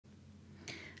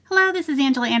Hello, this is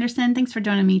Angela Anderson. Thanks for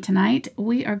joining me tonight.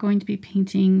 We are going to be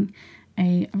painting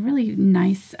a really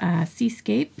nice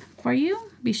seascape for you. I'll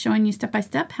be showing you step by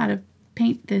step how to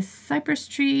paint this cypress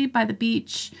tree by the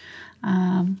beach,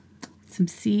 some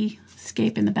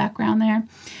seascape in the background there,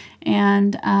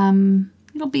 and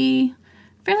it'll be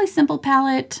fairly simple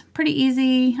palette, pretty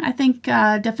easy. I think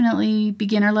definitely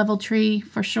beginner level tree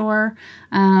for sure.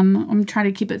 I'm trying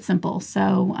to keep it simple,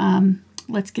 so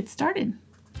let's get started.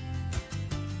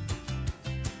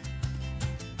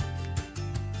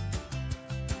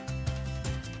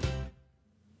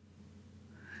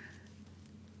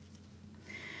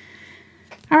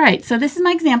 All right, so this is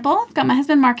my example. I've got my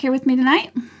husband Mark here with me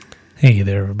tonight. Hey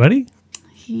there, everybody.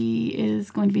 He is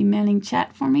going to be manning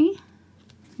chat for me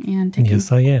and taking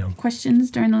Yes, I am. questions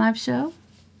during the live show.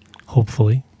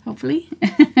 Hopefully. Hopefully.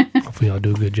 Hopefully I'll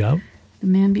do a good job. The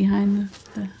man behind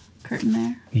the curtain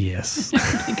there. Yes.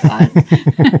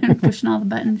 Pushing all the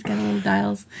buttons, got little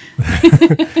dials.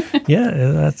 Yeah,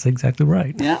 that's exactly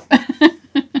right. Yep.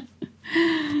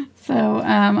 So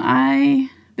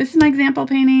this is my example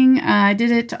painting. I did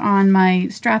it on my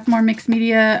Strathmore mixed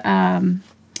media. Well,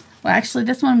 actually,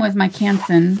 this one was my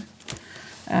Canson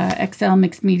XL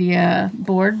mixed media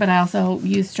board, but I also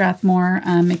used Strathmore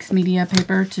mixed media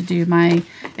paper to do my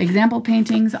example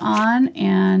paintings on.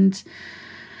 And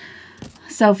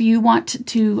so if you want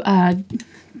to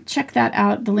check that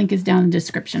out, the link is down in the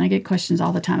description. I get questions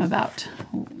all the time about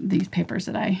these papers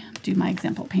that I do my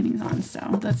example paintings on.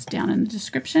 So that's down in the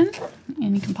description.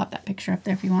 And you can pop that picture up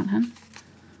there if you want, hon.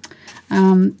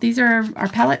 These are our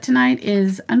palette tonight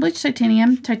is Unbleached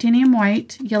Titanium, Titanium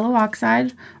White, Yellow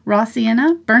Oxide, Raw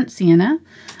Sienna, Burnt Sienna,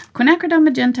 Quinacridone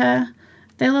Magenta,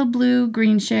 Phthalo Blue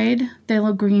Green shade,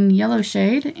 Phthalo Green Yellow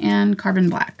shade, and Carbon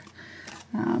Black.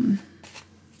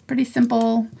 Pretty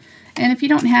simple. And if you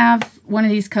don't have one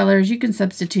of these colors, you can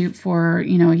substitute for,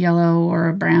 you know, a yellow or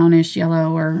a brownish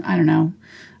yellow or, I don't know,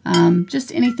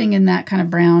 just anything in that kind of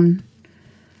brown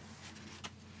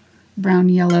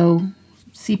yellow,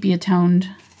 sepia toned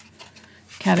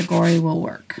category will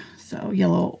work. So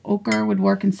yellow ochre would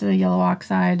work instead of yellow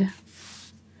oxide.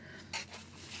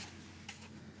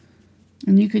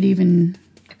 And you could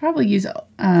probably use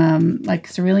like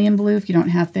cerulean blue if you don't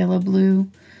have phthalo blue.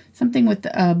 Something with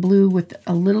blue with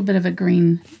a little bit of a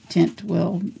green tint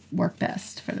will work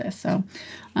best for this. So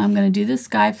I'm going to do the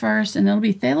sky first, and it'll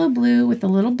be phthalo blue with a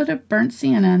little bit of burnt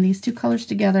sienna, and these two colors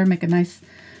together make a nice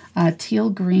teal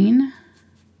green.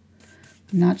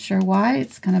 I'm not sure why.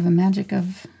 It's kind of a magic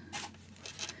of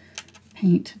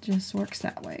paint. It just works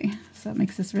that way. So it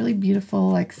makes this really beautiful,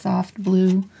 like soft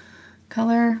blue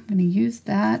color. I'm going to use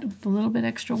that with a little bit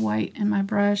extra white in my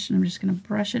brush, and I'm just going to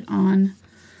brush it on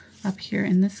up here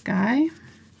in the sky.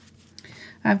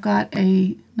 I've got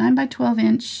a 9 by 12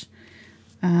 inch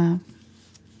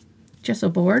gesso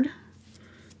board,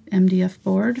 MDF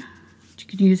board. You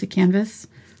could use a canvas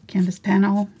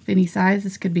panel of any size.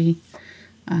 This could be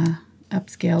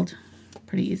upscaled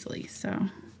pretty easily. So,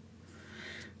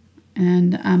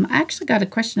 and I actually got a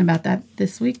question about that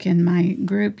this week in my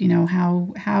group. You know,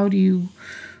 how do you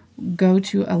go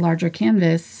to a larger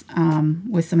canvas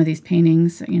with some of these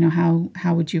paintings? You know,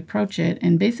 how would you approach it?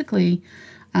 And basically,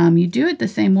 you do it the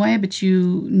same way, but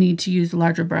you need to use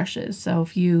larger brushes. So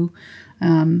if you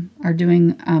are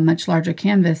doing a much larger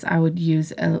canvas, I would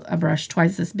use a brush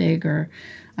twice as big, or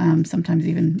sometimes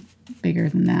even bigger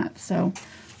than that. So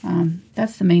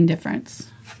that's the main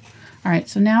difference. All right,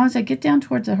 so now as I get down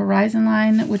towards the horizon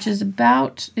line, which is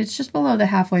it's just below the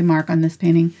halfway mark on this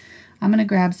painting, I'm going to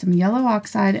grab some yellow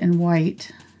oxide and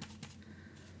white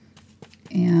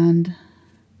and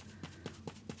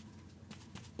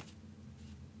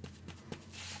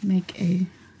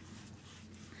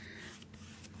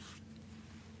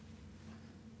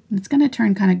it's going to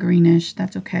turn kind of greenish.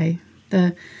 That's okay.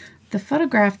 The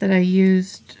photograph that I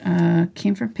used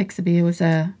came from Pixabay. It was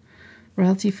a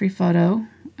royalty-free photo,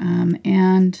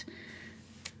 and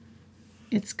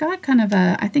it's got kind of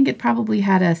I think it probably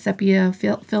had a sepia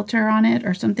filter on it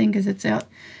or something, because it's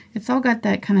all got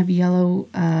that kind of yellow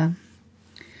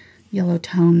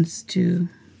tones to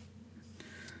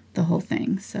the whole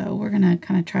thing. So we're going to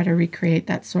kind of try to recreate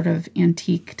that sort of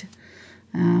antiqued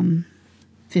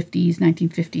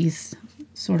 1950s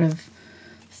sort of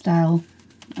style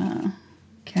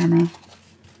camera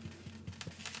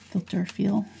filter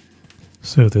feel.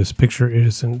 So this picture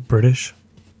isn't British?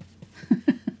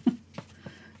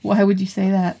 Why would you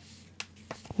say that?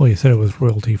 Well, you said it was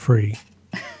royalty free.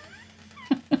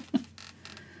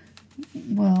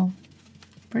 Well,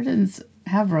 Britons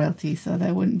have royalty, so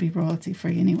that wouldn't be royalty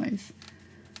free anyways.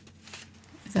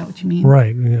 Is that what you mean?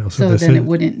 Right. You know, So then it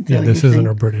wouldn't. Yeah, so this you're isn't saying-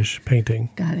 a British painting.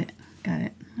 Got it. Got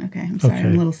it. Okay. I'm sorry.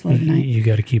 I'm a little slow tonight. You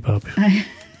got to keep up. I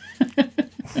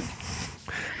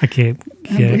can't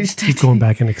keep going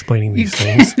back and explaining these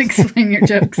things. You can't explain your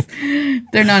jokes.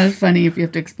 They're not as funny if you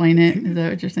have to explain it. Is that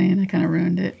what you're saying? I kind of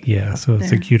ruined it. Yeah, so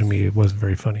it's a cue to me. It wasn't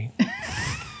very funny.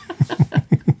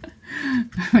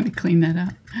 I'm going to clean that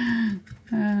up.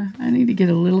 I need to get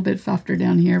a little bit softer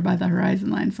down here by the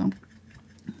horizon line, so I'm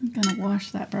going to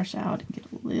wash that brush out and get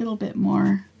a little bit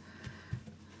more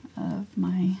of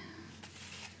my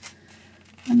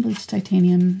Unbleached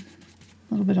Titanium,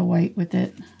 a little bit of white with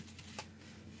it.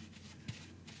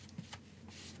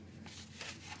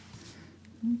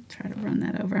 I'll try to run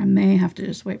that over. I may have to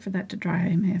just wait for that to dry.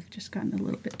 I may have just gotten a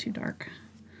little bit too dark.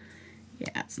 Yeah,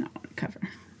 it's not going to cover.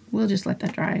 We'll just let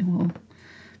that dry. We'll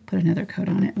put another coat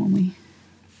on it when we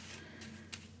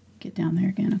get down there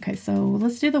again. Okay, so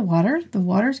let's do the water. The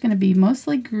water is going to be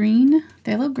mostly green,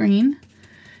 phthalo green,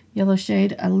 yellow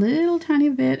shade, a little tiny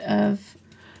bit of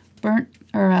burnt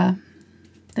or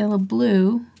phthalo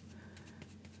blue,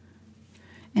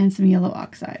 and some yellow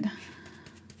oxide.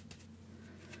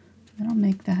 That'll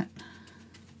make that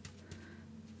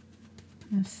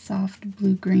a soft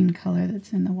blue-green color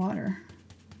that's in the water.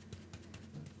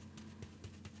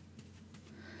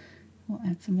 We'll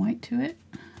add some white to it.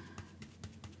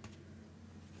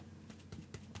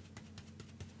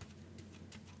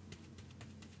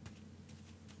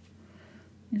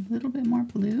 A little bit more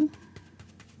blue.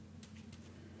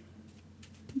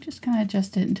 Just kind of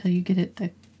adjust it until you get it the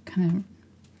kind of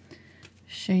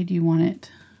shade you want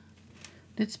it.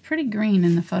 It's pretty green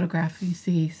in the photograph you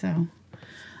see, so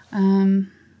all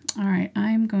right,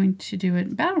 I'm going to do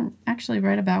it about, actually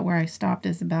right about where I stopped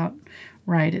is about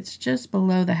right. It's just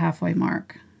below the halfway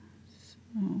mark.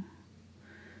 So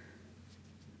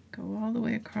go all the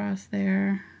way across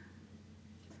there.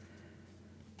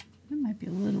 It might be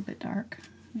a little bit dark.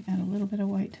 We add a little bit of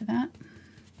white to that.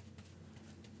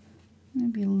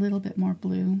 Maybe a little bit more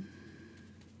blue.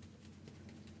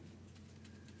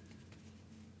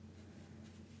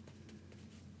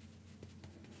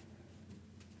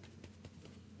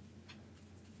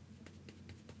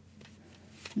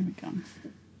 There we go.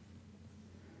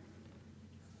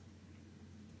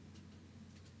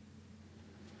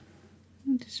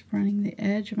 I'm just running the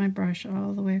edge of my brush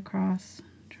all the way across,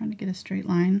 trying to get a straight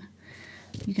line.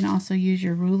 You can also use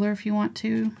your ruler if you want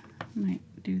to. I might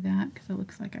do that because it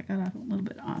looks like I got a little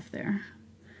bit off there.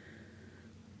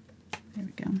 There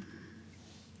we go.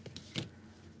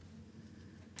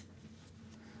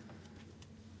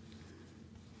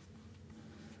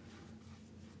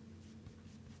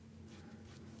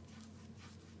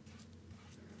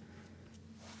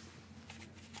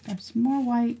 There's some more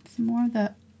white, some more of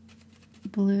the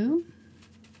blue,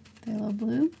 phthalo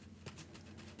blue.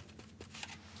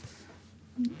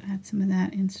 Add some of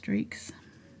that in streaks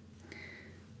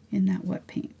in that wet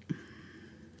paint.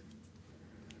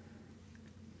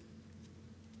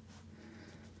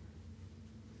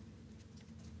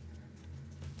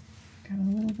 Got a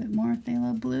little bit more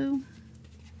phthalo blue.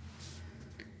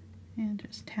 And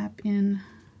just tap in.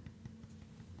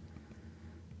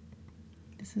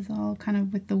 This is all kind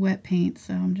of with the wet paint,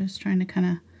 so I'm just trying to kind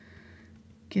of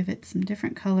give it some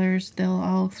different colors. They'll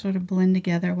all sort of blend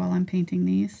together while I'm painting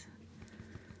these.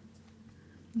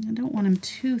 I don't want them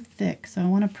too thick, so I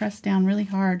want to press down really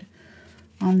hard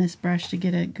on this brush to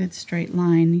get a good straight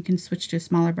line. You can switch to a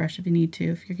smaller brush if you need to,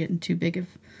 if you're getting too big of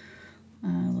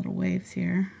little waves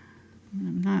here. And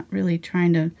I'm not really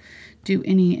trying to do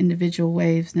any individual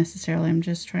waves necessarily. I'm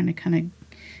just trying to kind of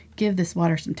give this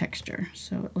water some texture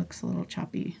so it looks a little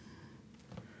choppy.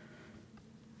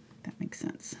 If that makes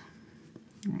sense.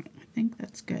 All right, I think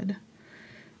that's good.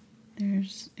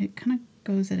 It kind of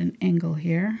goes at an angle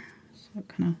here, so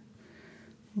kind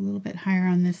of a little bit higher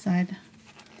on this side.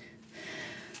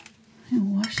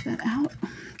 And wash that out.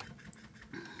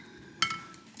 I'm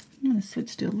going to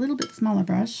switch to a little bit smaller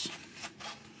brush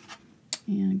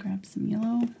and grab some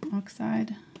yellow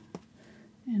oxide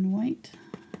and white.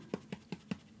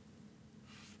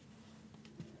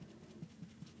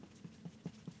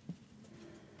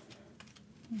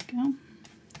 There we go.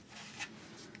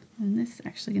 And this is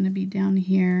actually going to be down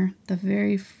here. The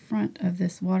very front of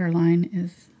this water line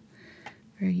is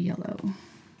very yellow.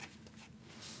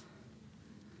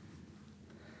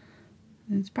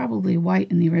 And it's probably white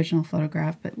in the original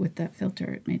photograph, but with that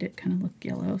filter it made it kind of look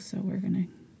yellow, so we're going to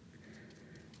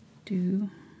do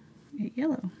it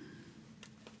yellow.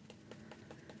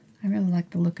 I really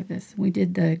like the look of this. We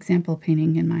did the example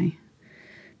painting in my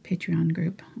Patreon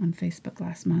group on Facebook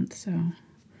last month, so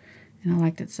And I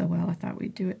liked it so well, I thought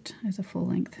we'd do it as a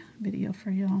full-length video for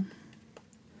y'all.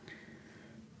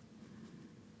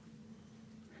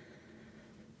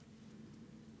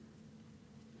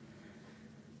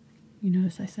 You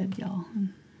notice I said y'all.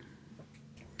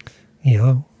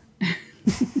 Yellow.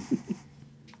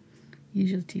 You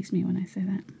usually tease me when I say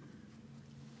that.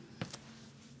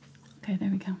 Okay, there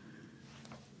we go.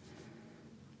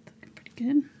 Looking pretty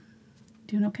good.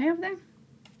 Doing okay over there?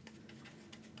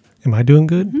 Am I doing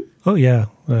good? Mm-hmm. Oh, yeah.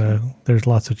 There's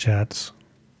lots of chats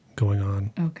going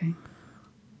on. Okay.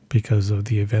 Because of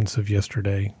the events of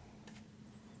yesterday.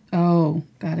 Oh,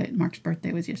 got it. Mark's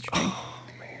birthday was yesterday. Oh,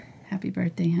 man. Happy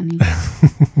birthday, honey.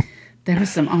 There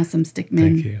was some awesome stickmen.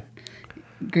 Thank you.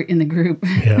 In the group.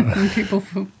 Yeah. When people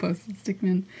posted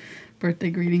stickmen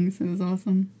birthday greetings. It was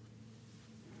awesome.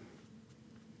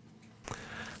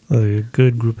 A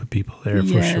good group of people there, for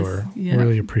Yes, sure. yeah.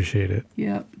 Really appreciate it.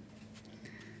 Yep.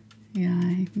 Yeah,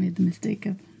 I made the mistake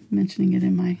of mentioning it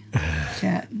in my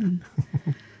chat. And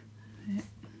it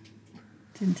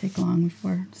didn't take long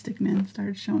before stickmen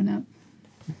started showing up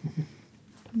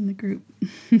in the group.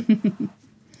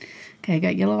 Okay, I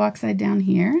got yellow oxide down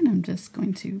here, and I'm just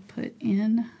going to put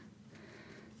in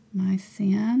my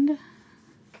sand.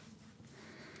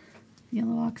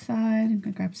 Yellow oxide. I'm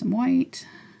going to grab some white.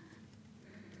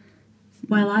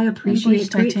 While I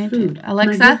appreciate great food,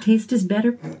 Alexa, my good taste is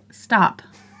better. Stop.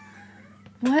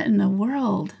 What in the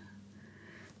world?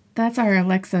 That's our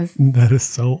Alexa's. That is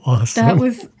so awesome. That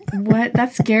was what?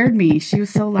 That scared me. She was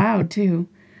so loud, too.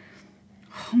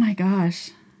 Oh, my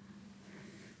gosh.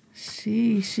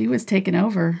 She was taking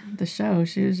over the show.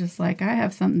 She was just like, I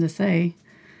have something to say.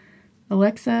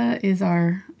 Alexa is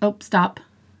our... Oh, stop.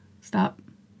 Stop.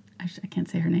 I can't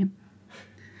say her name.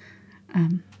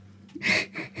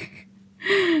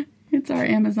 It's our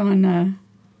Amazon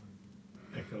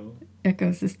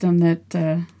Echo system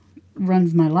that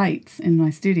runs my lights in my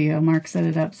studio. Mark set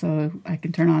it up so I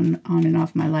can turn on and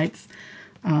off my lights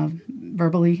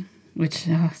verbally, which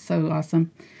is so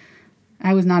awesome.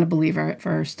 I was not a believer at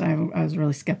first. I was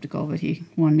really skeptical, but he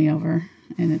won me over,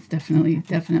 and it's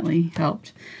definitely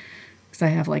helped. Because I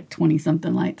have like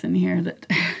 20-something lights in here that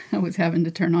I was having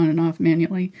to turn on and off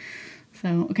manually.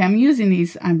 So, okay, I'm using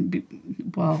these,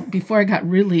 before I got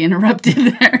really interrupted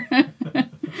there,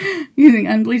 using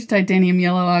Unbleached Titanium,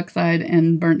 Yellow Oxide,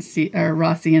 and burnt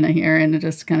raw Sienna here, and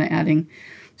just kind of adding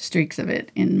streaks of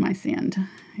it in my sand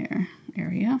here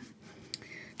area.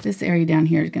 This area down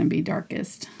here is going to be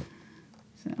darkest.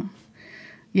 So,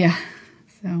 yeah.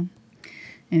 So,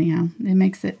 anyhow, it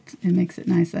makes it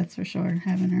nice, that's for sure,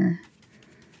 having her.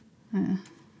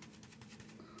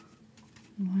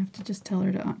 I'll have to just tell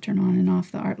her to turn on and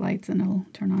off the art lights, and it'll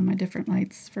turn on my different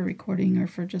lights for recording or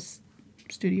for just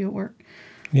studio work.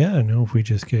 Yeah, I know if we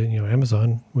just get,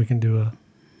 Amazon, we can do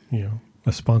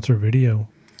a sponsor video.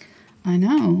 I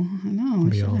know.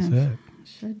 Be all set. I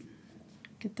should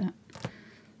get that.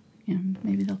 Yeah,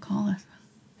 maybe they'll call us.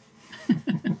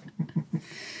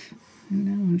 Who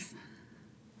knows?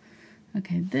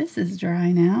 Okay, this is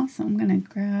dry now, so I'm going to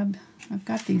grab, I've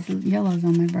got these yellows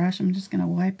on my brush. I'm just going to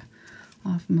wipe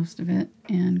off most of it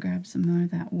and grab some more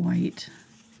of that white.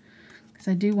 Because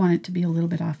I do want it to be a little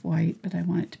bit off-white, but I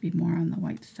want it to be more on the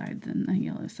white side than the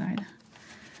yellow side.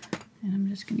 And I'm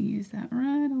just going to use that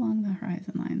right along the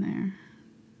horizon line there.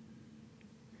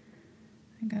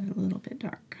 I got it a little bit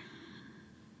dark.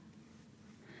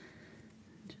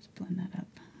 Just blend that up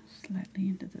slightly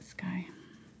into the sky.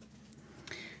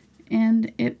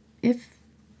 And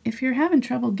if you're having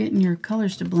trouble getting your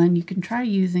colors to blend, you can try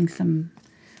using some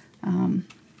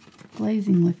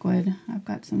glazing liquid. I've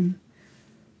got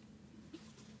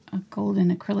a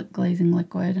golden acrylic glazing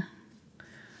liquid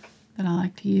that I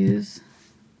like to use.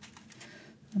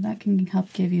 So that can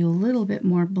help give you a little bit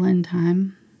more blend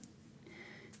time.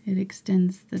 It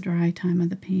extends the dry time of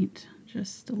the paint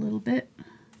just a little bit.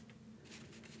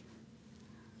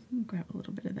 I'll grab a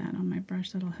little bit of that on my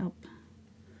brush, that'll help.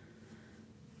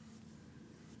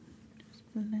 Just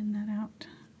blend that out.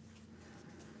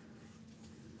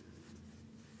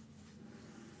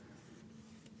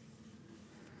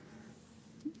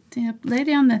 Lay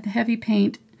down the heavy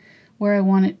paint where I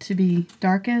want it to be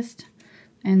darkest,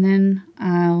 and then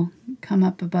I'll come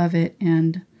up above it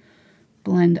and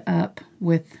blend up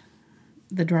with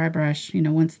the dry brush,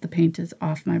 once the paint is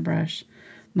off my brush,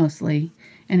 mostly.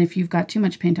 And if you've got too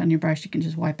much paint on your brush, you can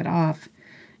just wipe it off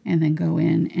and then go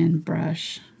in and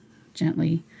brush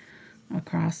gently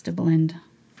across to blend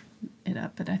it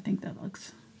up. But I think that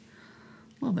looks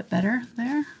a little bit better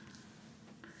there.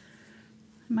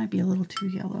 It might be a little too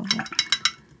yellow, but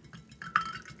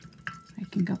I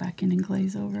can go back in and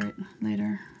glaze over it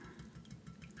later.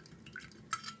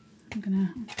 I'm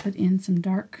going to put in some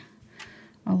dark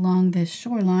along this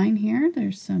shoreline here.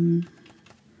 There's some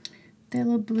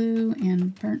Phthalo Blue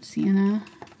and burnt sienna.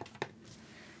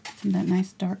 Some of that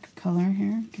nice dark color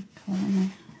here. Good color on my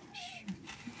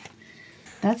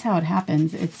That's how it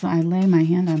happens. I lay my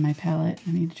hand on my palette.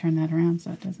 I need to turn that around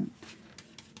so it doesn't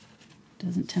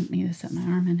tempt me to set my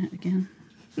arm in it again.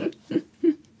 And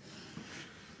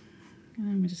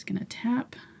I'm just gonna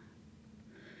tap.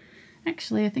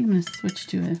 Actually, I think I'm gonna switch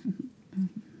to a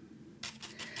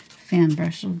fan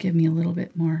brush. It'll give me a little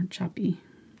bit more choppy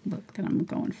look that I'm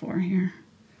going for here.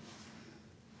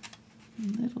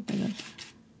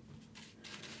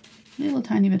 Little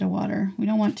tiny bit of water. We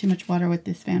don't want too much water with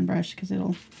this fan brush because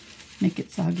it'll make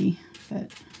it soggy, but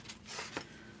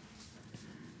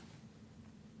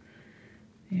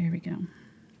there we go.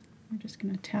 We're just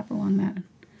going to tap along that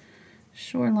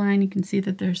shoreline. You can see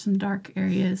that there's some dark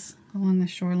areas along the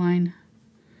shoreline.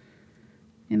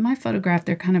 In my photograph,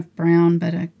 they're kind of brown,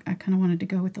 but I kind of wanted to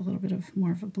go with a little bit of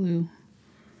more of a blue.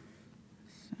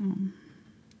 So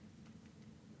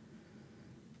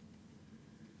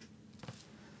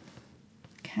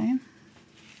okay,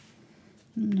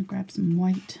 I'm going to grab some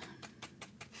white,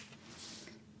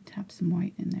 tap some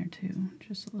white in there too,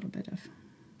 just a little bit of,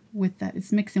 with that,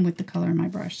 it's mixing with the color in my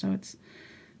brush, so it's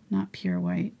not pure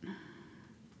white. I'm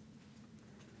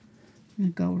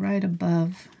going to go right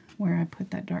above where I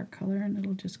put that dark color, and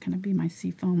it'll just kind of be my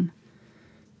seafoam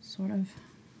sort of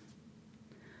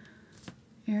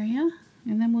area.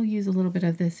 And then we'll use a little bit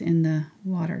of this in the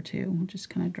water too. We'll just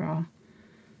kind of draw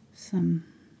some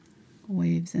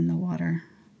waves in the water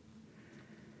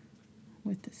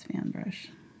with this fan brush.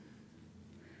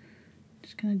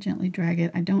 Just going to gently drag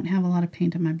it. I don't have a lot of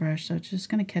paint on my brush, so it's just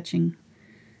kind of catching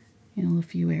in a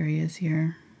few areas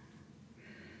here.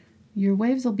 Your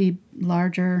waves will be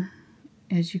larger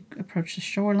as you approach the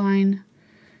shoreline,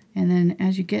 and then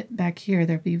as you get back here,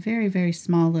 there'll be very, very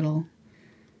small little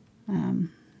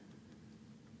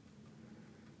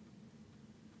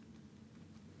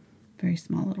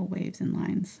waves and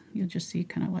lines. You'll just see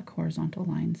kind of like horizontal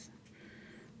lines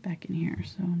back in here.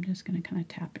 So I'm just going to kind of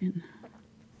tap in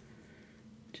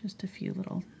just a few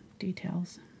little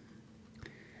details.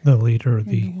 The leader of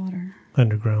the water.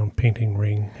 Underground Painting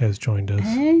Ring has joined us.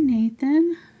 Hey,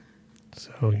 Nathan.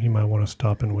 So you might want to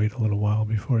stop and wait a little while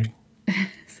before he...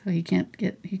 So he can't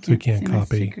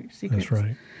copy. Secrets. That's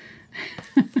right.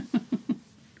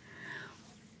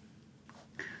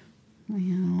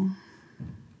 Well,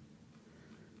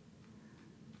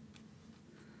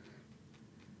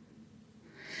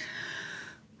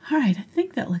 all right, I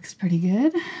think that looks pretty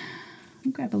good.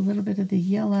 I'll grab a little bit of the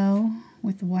yellow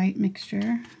with the white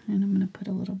mixture, and I'm going to put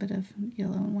a little bit of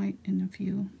yellow and white in a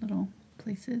few little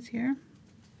places here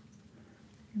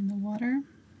in the water.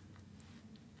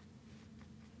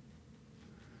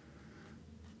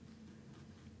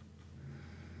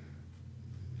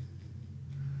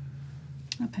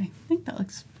 Okay, I think that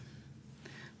looks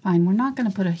fine. We're not going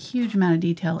to put a huge amount of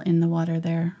detail in the water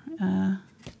there. That's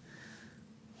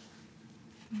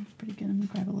pretty good. I'm going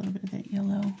to grab a little bit of that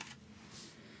yellow.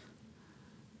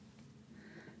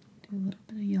 Do a little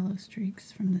bit of yellow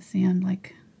streaks from the sand,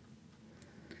 like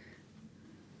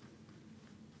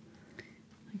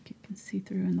you can see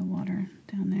through in the water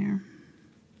down there.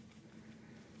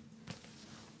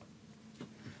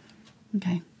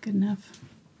 Okay, good enough.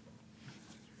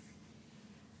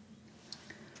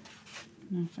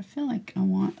 Now, if I feel like I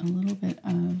want a little bit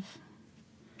of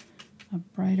a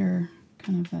brighter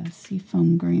kind of a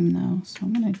seafoam green though, so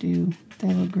I'm going to do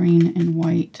Phthalo Green and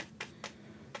white.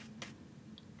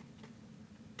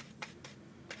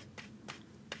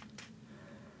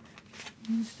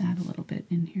 Use that a little bit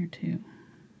in here too.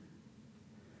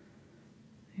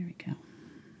 There we go.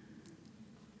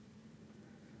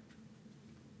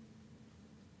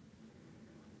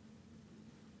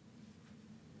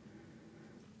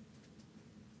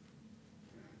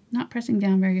 Not pressing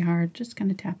down very hard, just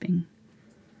kind of tapping.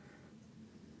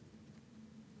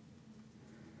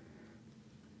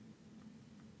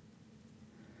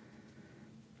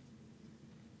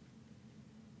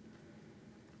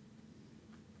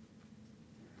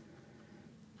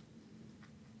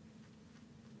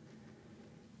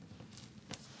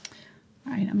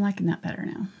 All right, I'm liking that better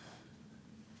now.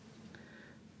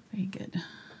 Very good.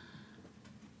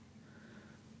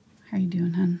 How are you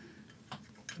doing, hon?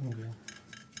 I'm good.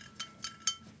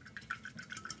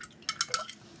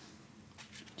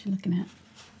 What you looking at?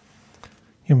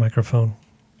 Your microphone.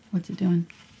 What's it doing?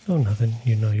 Oh, nothing.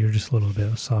 You know, you're just a little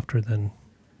bit softer than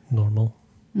normal.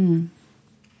 You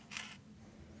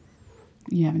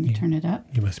having to turn it up?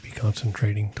 You must be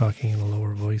concentrating, talking in a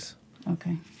lower voice.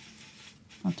 Okay.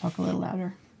 I'll talk a little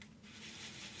louder.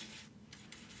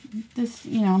 This,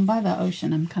 you know, I'm by the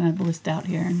ocean. I'm kind of blissed out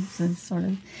here, and so it's sort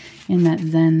of in that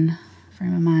Zen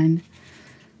frame of mind.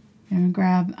 I'm gonna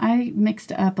grab, I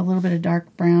mixed up a little bit of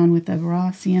dark brown with the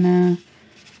raw sienna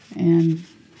and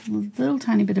a little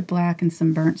tiny bit of black and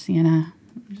some burnt sienna.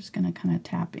 I'm just gonna kind of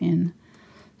tap in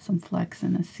some flecks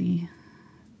in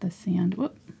the sand.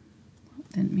 Whoop,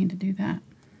 didn't mean to do that.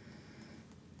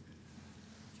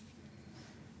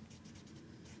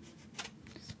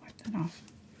 Just wipe that off.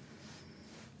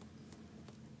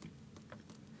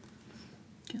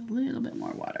 Get a little bit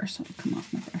more water so it'll come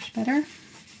off my brush better.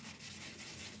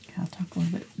 Okay, I'll talk a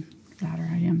little bit louder.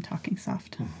 I am talking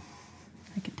soft.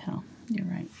 I can tell. You're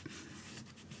right.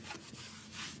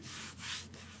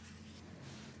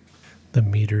 The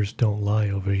meters don't lie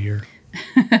over here.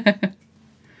 It's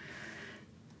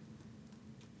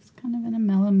kind of in a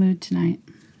mellow mood tonight.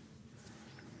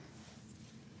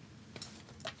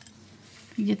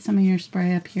 If you get some of your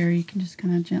spray up here, you can just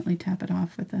kind of gently tap it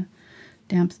off with a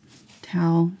damp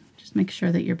towel. Just make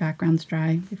sure that your background's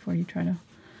dry before you try to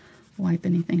wipe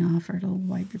anything off, or it'll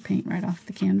wipe your paint right off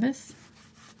the canvas.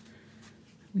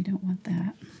 We don't want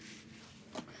that.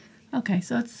 Okay,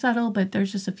 so it's subtle, but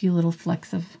there's just a few little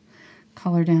flecks of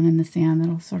color down in the sand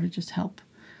that'll sort of just help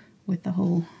with the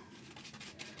whole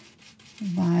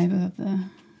vibe of the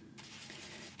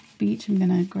beach. I'm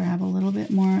gonna grab a little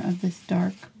bit more of this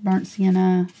dark burnt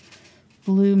sienna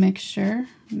blue mixture.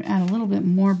 I'm gonna add a little bit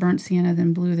more burnt sienna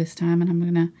than blue this time, and I'm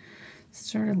gonna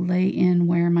sort of lay in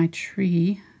where my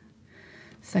tree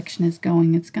section is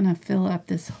going. It's gonna fill up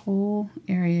this whole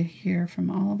area here, from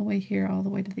all the way here all the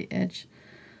way to the edge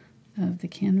of the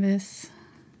canvas.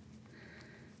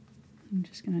 I'm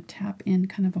just going to tap in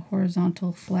kind of a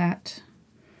horizontal, flat,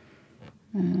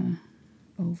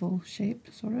 oval shape,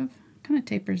 sort of. Kind of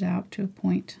tapers out to a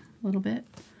point a little bit.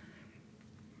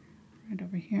 Right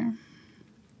over here.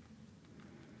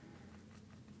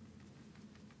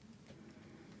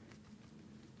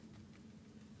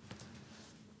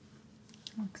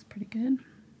 Looks pretty good.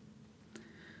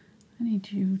 I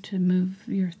need you to move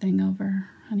your thing over,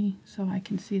 honey, so I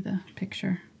can see the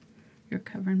picture. You're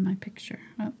covering my picture.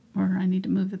 Oh, or I need to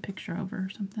move the picture over or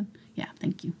something. Yeah,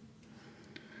 thank you.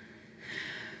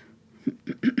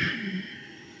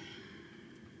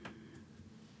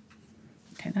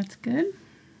 Okay, that's good.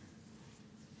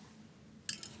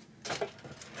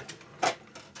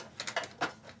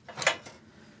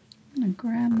 I'm going to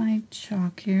grab my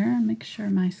chalk here and make sure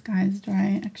my sky is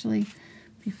dry. Actually,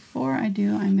 before I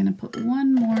do, I'm going to put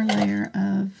one more layer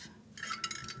of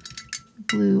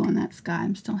blue on that sky.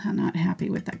 I'm still not happy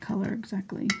with that color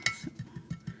exactly. So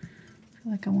I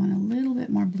feel like I want a little bit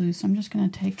more blue, so I'm just going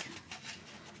to take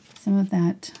some of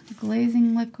that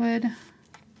glazing liquid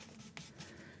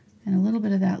and a little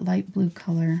bit of that light blue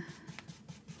color,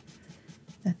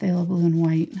 that Phthalo Blue and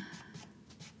white.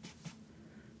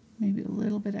 Maybe a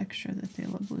little bit extra of the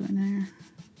Phthalo Blue in there.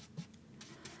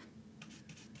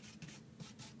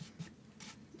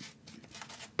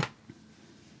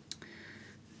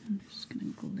 I'm just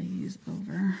going to glaze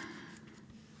over.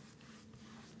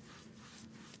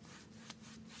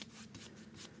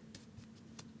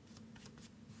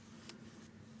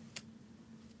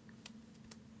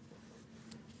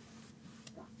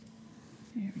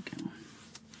 There we go.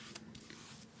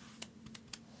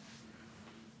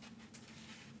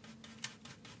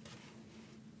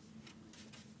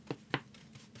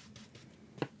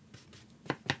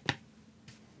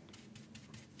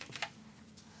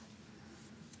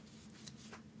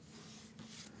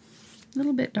 A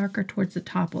little bit darker towards the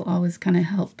top will always kind of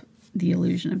help the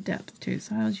illusion of depth too.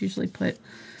 So I always usually put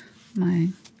my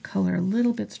color a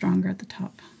little bit stronger at the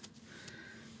top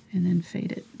and then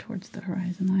fade it towards the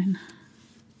horizon line.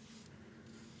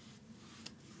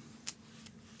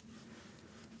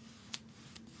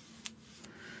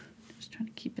 Just trying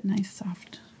to keep it nice,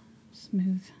 soft,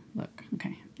 smooth look.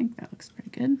 Okay, I think that looks pretty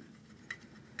good.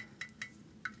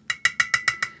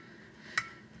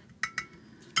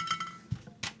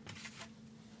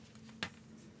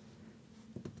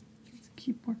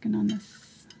 Keep working on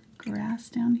this grass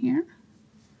down here.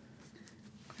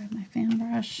 Grab my fan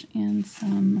brush and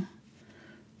some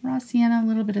raw sienna, a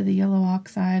little bit of the yellow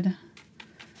oxide.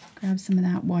 Grab some of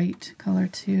that white color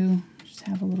too. Just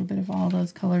have a little bit of all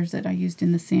those colors that I used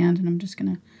in the sand, and I'm just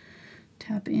gonna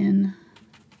tap in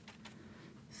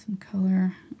some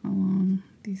color along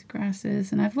these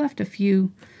grasses. And I've left a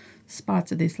few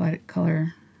spots of this light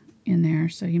color in there,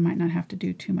 so you might not have to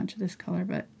do too much of this color,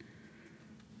 but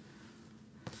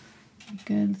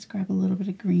good. Let's grab a little bit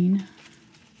of green,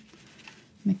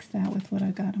 mix that with what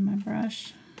I got on my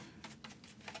brush,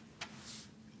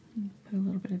 Put a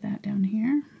little bit of that down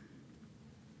here.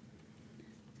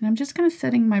 And I'm just kind of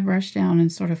setting my brush down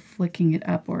and sort of flicking it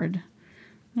upward.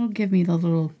 It'll give me the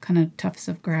little kind of tufts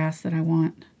of grass that I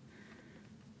want.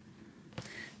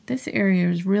 This area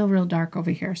is real dark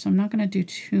over here, so I'm not going to do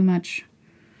too much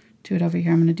to it over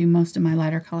here. I'm going to do most of my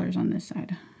lighter colors on this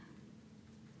side.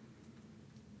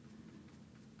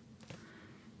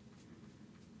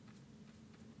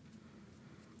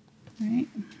 Right.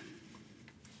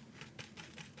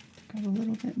 Got a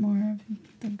little bit more of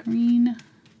the green,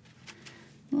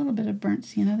 a little bit of burnt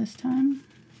sienna this time.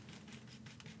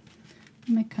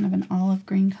 Make kind of an olive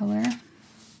green color.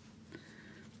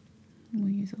 We'll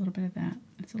use a little bit of that.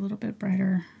 It's a little bit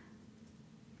brighter.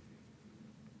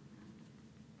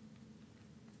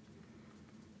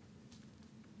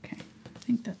 Okay, I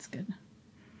think that's good.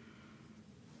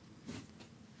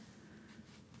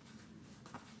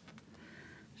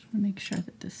 Just want to make sure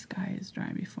that this sky is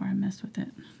dry before I mess with it.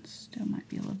 Still might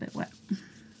be a little bit wet. Let's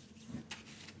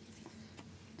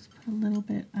put a little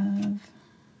bit of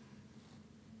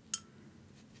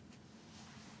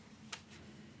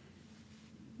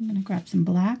I'm going to grab some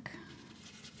black.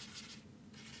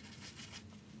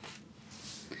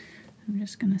 I'm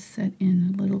just going to set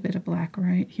in a little bit of black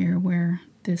right here where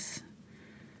this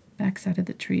back side of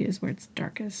the tree is, where it's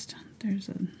darkest. There's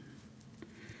a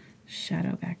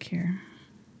shadow back here.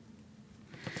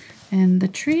 And the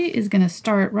tree is going to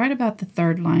start right about the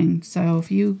third line. So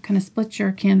if you kind of split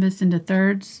your canvas into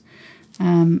thirds,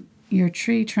 your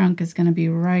tree trunk is going to be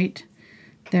right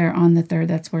there on the third.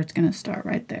 That's where it's going to start,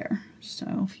 right there.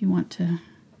 So if you want to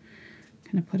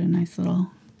kind of put a nice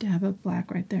little dab of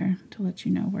black right there to let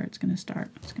you know where it's going to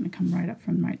start. It's going to come right up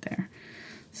from right there.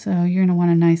 So you're going to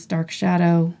want a nice dark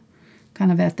shadow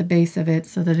kind of at the base of it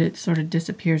so that it sort of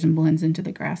disappears and blends into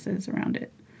the grasses around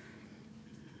it.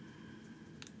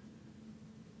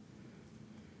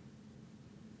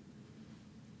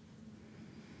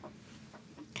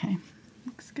 Okay,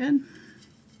 looks good.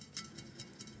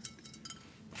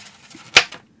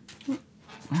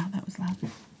 Wow, that was loud.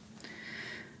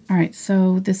 All right,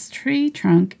 so this tree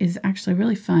trunk is actually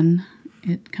really fun.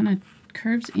 It kind of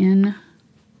curves in. I'm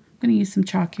going to use some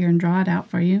chalk here and draw it out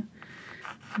for you.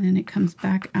 And then it comes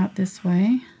back out this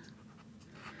way,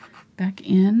 back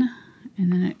in,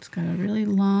 and then it's got a really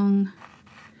long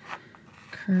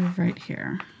curve right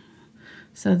here.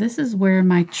 So this is where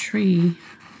my tree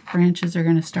branches are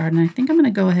going to start. And I think I'm going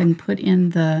to go ahead and put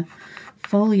in the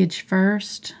foliage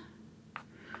first,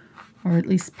 or at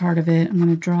least part of it. I'm going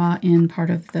to draw in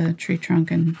part of the tree trunk,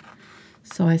 and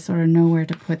so I sort of know where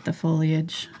to put the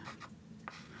foliage.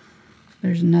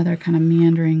 There's another kind of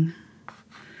meandering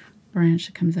branch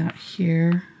that comes out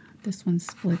here. This one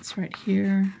splits right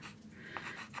here.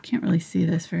 I can't really see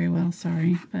this very well,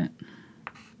 sorry, but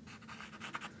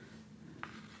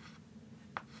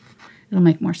it'll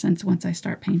make more sense once I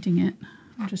start painting it.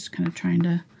 I'm just kind of trying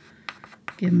to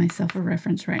give myself a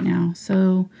reference right now.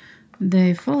 So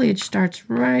the foliage starts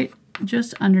right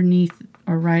just underneath,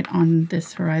 or right on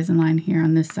this horizon line here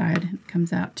on this side. It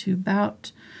comes out to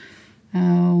about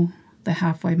the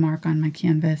halfway mark on my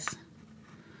canvas,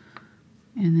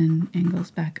 and then angles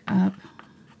back up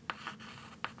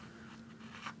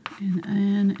and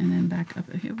then back up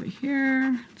over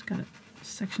here. It's got a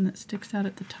section that sticks out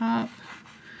at the top,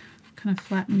 kind of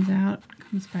flattens out,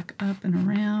 comes back up and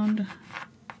around.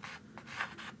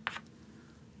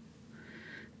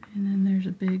 And then there's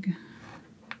a big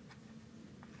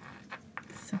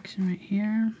section right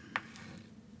here.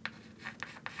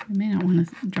 I may not want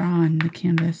to draw on the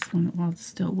canvas while it's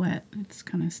still wet. It's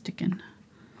kind of sticking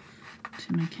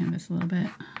to my canvas a little bit.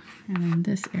 And then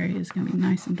this area is going to be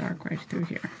nice and dark right through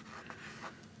here.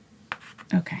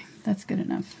 Okay, that's good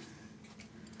enough.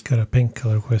 Got a paint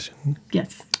color question.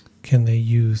 Yes. Can they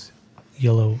use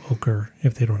yellow ochre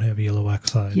if they don't have yellow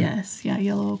oxide? Yes, yeah,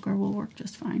 yellow ochre will work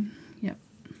just fine. Yep.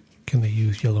 Can they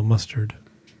use yellow mustard?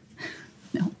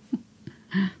 No.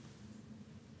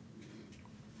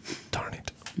 Darn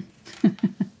it.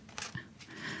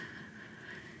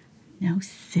 No,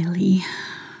 silly.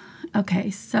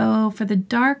 Okay, so for the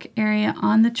dark area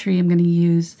on the tree, I'm going to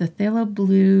use the Phthalo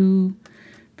Blue,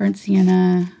 burnt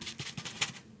sienna,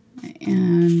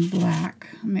 and black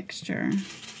mixture.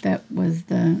 That was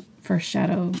the first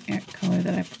shadow color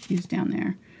that I used down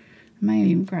there. I might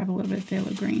even grab a little bit of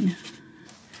Phthalo Green.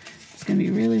 It's going to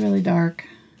be really dark.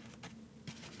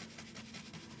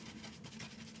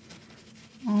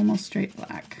 Almost straight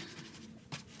black.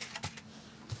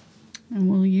 And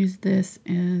we'll use this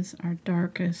as our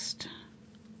darkest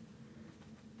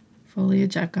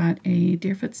foliage. I've got a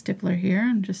Deerfoot Stipper here.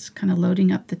 I'm just kind of loading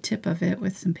up the tip of it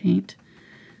with some paint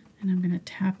And I'm going to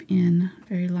tap in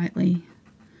very lightly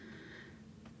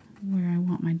where I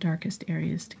want my darkest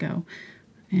areas to go.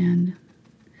 And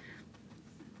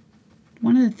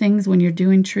one of the things when you're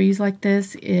doing trees like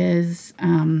this is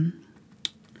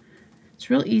it's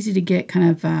real easy to get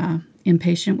kind of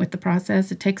impatient with the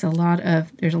process. It takes there's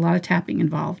a lot of tapping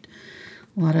involved,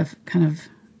 a lot of kind of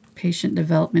patient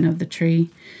development of the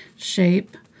tree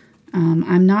shape.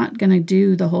 I'm not going to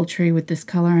do the whole tree with this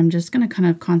color. I'm just going to kind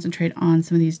of concentrate on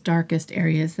some of these darkest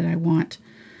areas that I want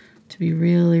to be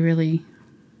really, really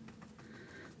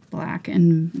black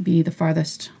and be the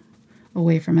farthest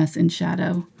away from us in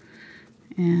shadow.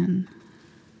 And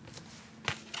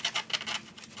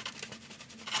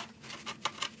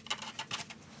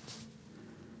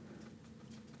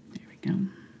there we go.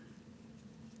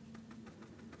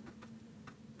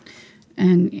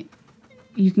 And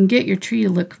you can get your tree to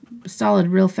look solid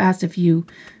real fast if you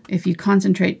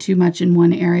concentrate too much in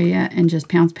one area and just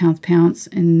pounce,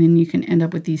 and then you can end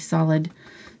up with these solid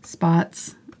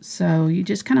spots. So you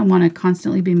just kind of want to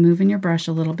constantly be moving your brush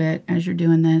a little bit as you're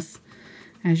doing this,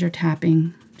 as you're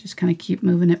tapping. Just kind of keep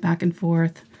moving it back and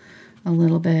forth a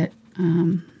little bit.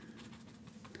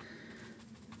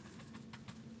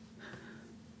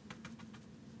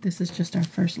 This is just our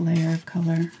first layer of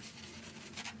color.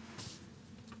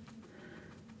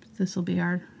 This will be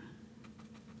our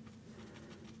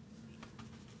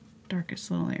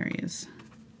darkest little areas.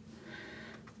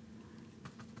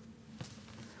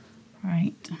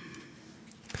 Right.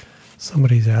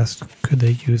 Somebody's asked, could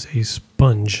they use a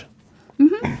sponge?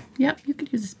 Mm-hmm. Yep, you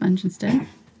could use a sponge instead.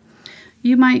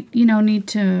 You might, need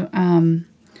to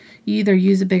either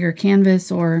use a bigger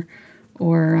canvas or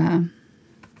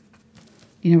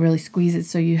really squeeze it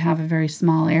so you have a very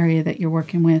small area that you're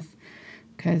working with,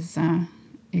 because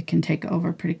it can take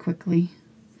over pretty quickly.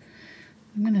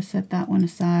 I'm going to set that one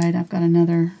aside. I've got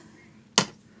another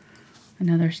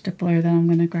stippler that I'm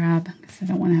going to grab because I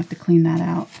don't want to have to clean that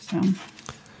out. So.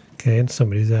 Okay, and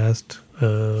somebody's asked,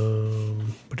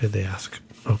 what did they ask?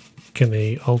 Oh, can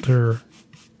they alter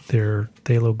their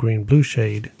Phthalo Green blue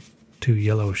shade to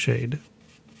yellow shade?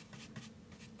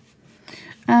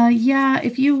 Yeah,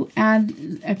 if you add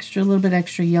a little bit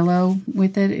extra yellow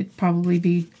with it, it'd probably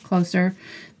be closer.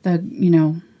 The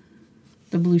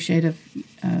blue shade of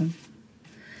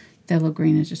Phthalo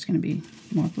Green is just going to be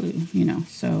more blue,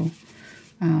 so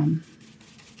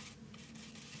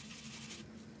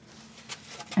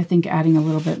I think adding a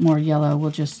little bit more yellow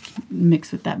will just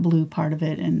mix with that blue part of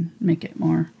it and make it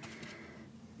more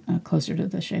closer to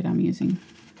the shade I'm using.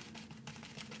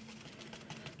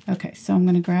 Okay, so I'm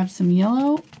going to grab some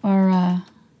yellow, or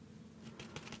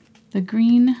the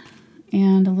green,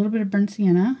 and a little bit of burnt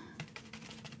sienna.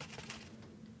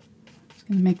 Just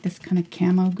going to make this kind of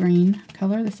camo green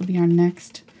color. This will be our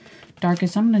next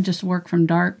darkest. I'm going to just work from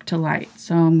dark to light.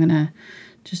 So I'm going to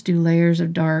just do layers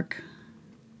of dark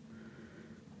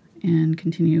and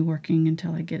continue working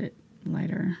until I get it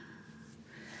lighter.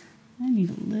 I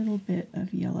need a little bit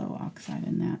of yellow oxide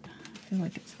in that. I feel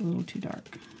like it's a little too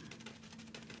dark.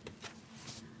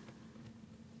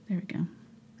 There we go.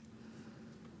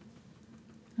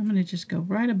 I'm going to just go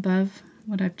right above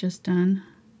what I've just done.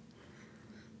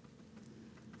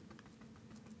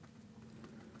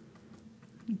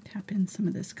 And tap in some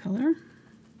of this color.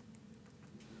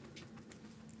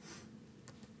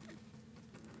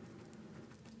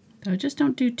 So just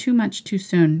don't do too much too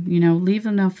soon. Leave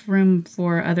enough room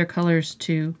for other colors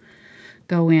to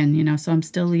go in, so I'm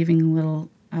still leaving little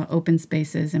open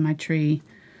spaces in my tree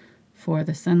for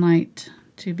the sunlight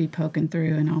to be poking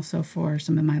through, and also for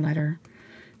some of my lighter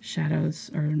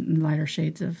shadows or lighter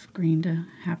shades of green to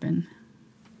happen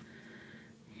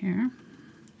here.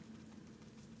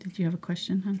 Did you have a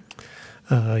question,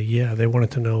 hon? Yeah, they wanted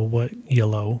to know what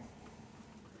yellow.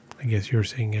 I guess you were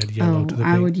saying add yellow to the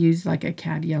paint. I would use like a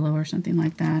cad yellow or something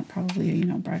like that. Probably,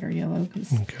 brighter yellow,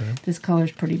 because this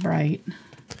color's pretty bright.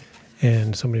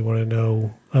 And somebody wanted to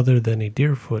know, other than a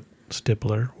Deerfoot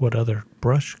stippler, what other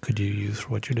brush could you use for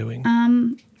what you're doing?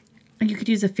 You could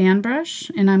use a fan brush,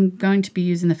 and I'm going to be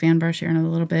using the fan brush here in a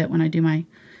little bit when I do my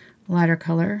lighter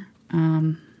color.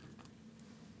 I'll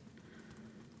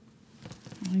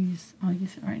use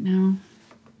it right now.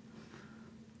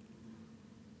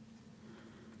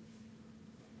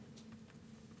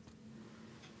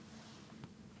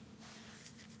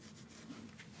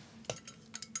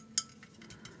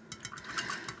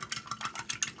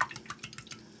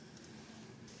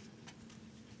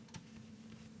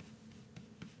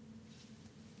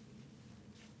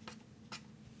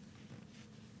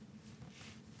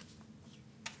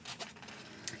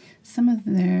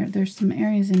 There's some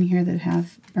areas in here that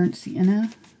have burnt sienna,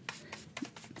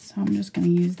 So I'm just going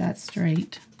to use that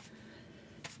straight.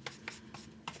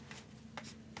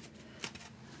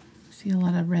 See a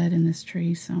lot of red in this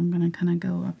tree, so I'm going to kind of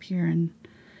go up here and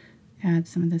add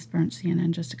some of this burnt sienna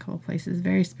in just a couple places.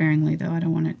 Very sparingly, though. I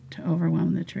don't want it to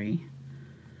overwhelm the tree.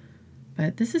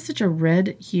 But this is such a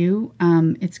red hue.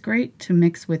 It's great to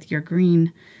mix with your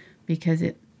green because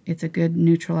it's a good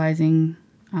neutralizing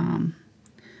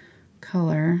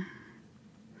color.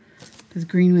 Because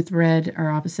green with red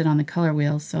are opposite on the color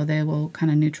wheel, so they will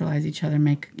kind of neutralize each other,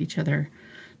 make each other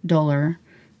duller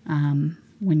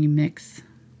when you mix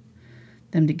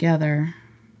them together.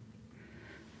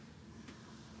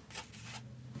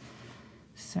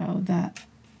 So that,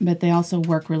 but they also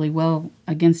work really well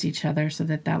against each other, so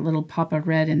that that little pop of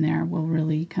red in there will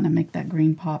really kind of make that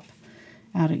green pop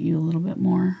out at you a little bit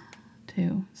more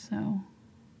too. So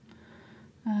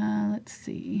let's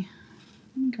see,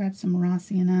 grab some raw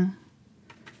sienna,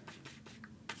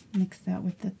 mix that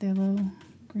with the Phthalo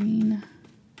Green,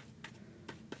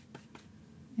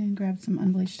 and grab some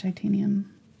unbleached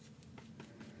titanium.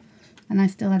 And I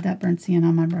still have that burnt sienna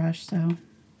on my brush, so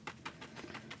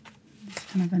it's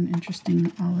kind of an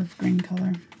interesting olive green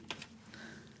color.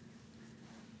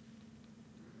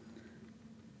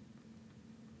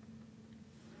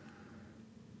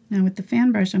 Now with the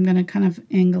fan brush, I'm going to kind of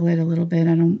angle it a little bit.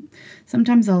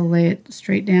 Sometimes I'll lay it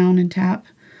straight down and tap,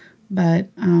 but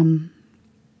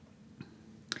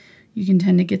you can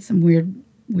tend to get some weird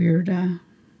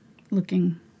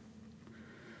looking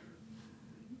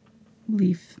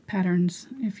leaf patterns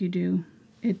if you do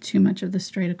it too much of the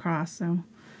straight across. So I'm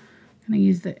going to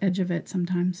use the edge of it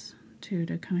sometimes too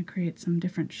to kind of create some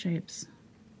different shapes.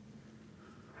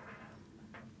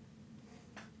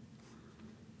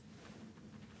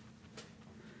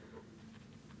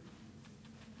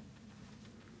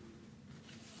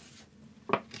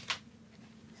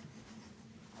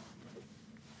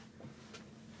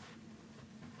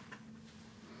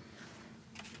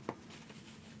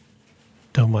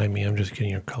 Don't mind me, I'm just getting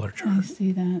your color chart. I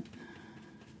see that.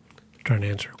 Trying to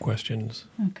answer questions.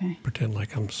 Okay. Pretend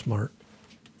like I'm smart.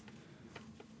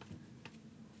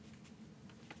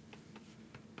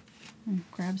 I'll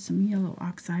grab some yellow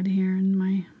oxide here in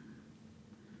my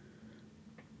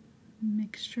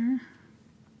mixture.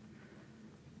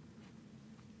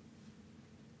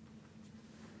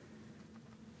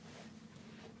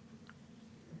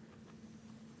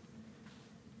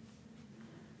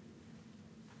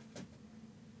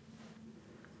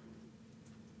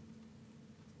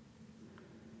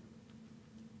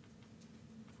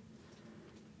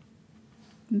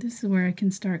 This is where I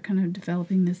can start kind of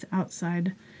developing this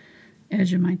outside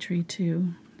edge of my tree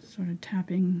too, sort of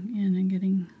tapping in and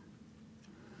getting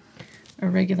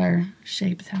irregular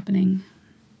shapes happening.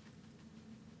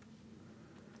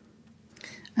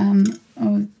 I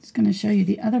was going to show you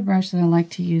the other brush that I like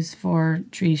to use for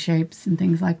tree shapes and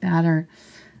things like that, or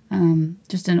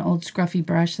just an old scruffy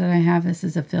brush that I have. This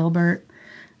is a filbert,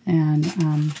 and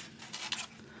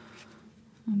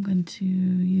I'm going to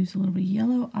use a little bit of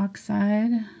yellow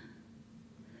oxide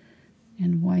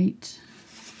and white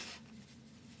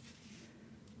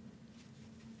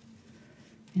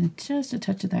and just a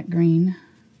touch of that green.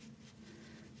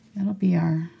 That'll be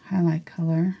our highlight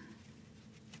color.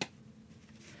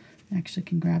 I actually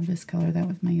can grab this color that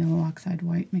with my yellow oxide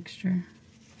white mixture.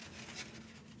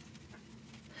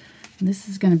 And this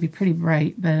is going to be pretty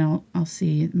bright, but I'll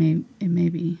see. It may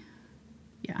be,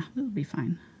 yeah, it'll be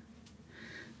fine.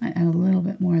 I add a little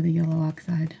bit more of the yellow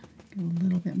oxide. Go a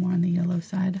little bit more on the yellow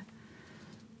side.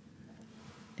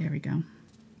 There we go.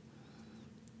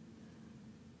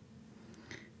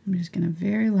 I'm just going to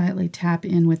very lightly tap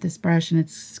in with this brush, and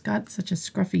it's got such a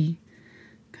scruffy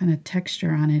kind of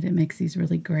texture on it. It makes these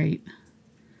really great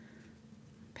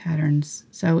patterns.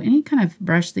 So any kind of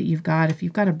brush that you've got, if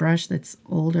you've got a brush that's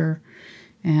older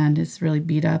and it's really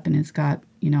beat up and it's got,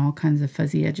 you know, all kinds of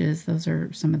fuzzy edges, those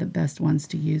are some of the best ones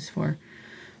to use for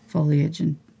foliage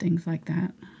and things like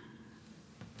that.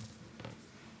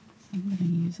 I'm going to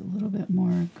use a little bit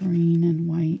more green and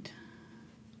white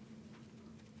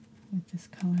with this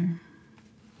color.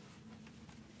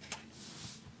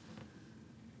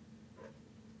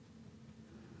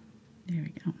 There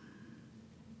we go.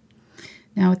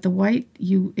 Now with the white,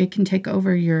 it can take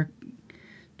over your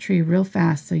tree real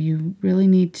fast, so you really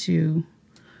need to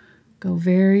go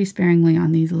very sparingly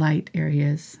on these light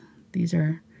areas. These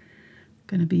are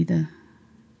going to be the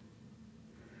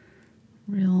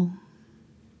real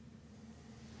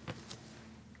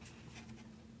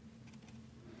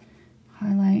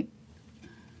highlight.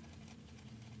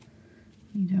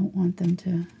 You don't want them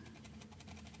to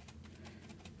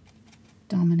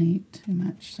dominate too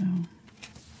much, so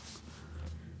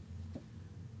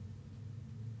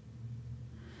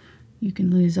you can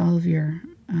lose all of your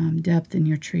depth in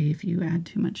your tree if you add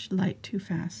too much light too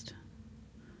fast.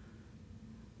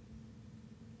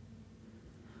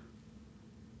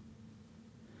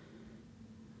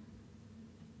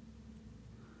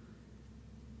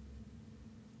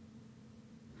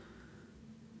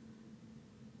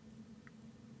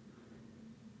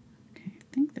 Okay, I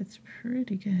think that's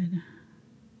pretty good.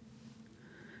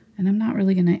 And I'm not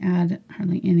really going to add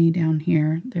hardly any down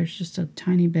here. There's just a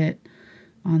tiny bit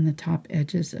on the top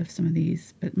edges of some of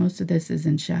these, but most of this is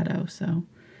in shadow, so I'm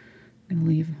going to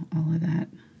leave all of that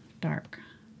dark.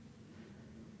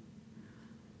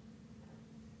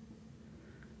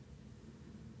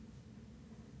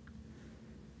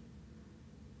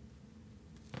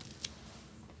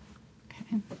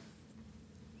 Okay.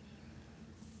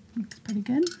 Looks pretty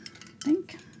good, I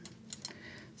think.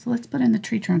 So let's put in the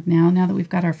tree trunk now. Now that we've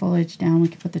got our foliage down, we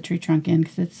can put the tree trunk in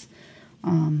because it's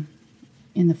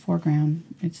in the foreground.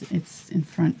 It's in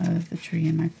front of the tree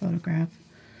in my photograph.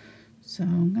 So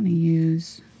I'm going to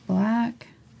use black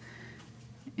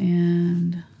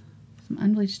and some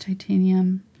unbleached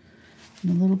titanium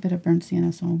and a little bit of burnt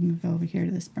sienna. So I'm going to go over here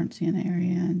to this burnt sienna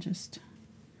area and just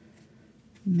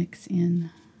mix in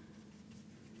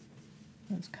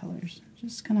those colors.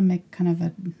 Just going to make kind of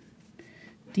a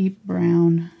deep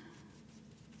brown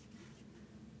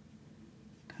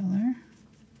color.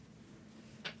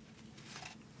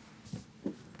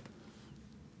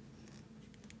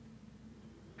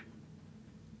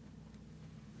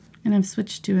 And I've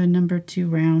switched to a number 2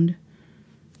 round.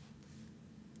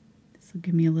 This will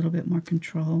give me a little bit more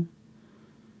control.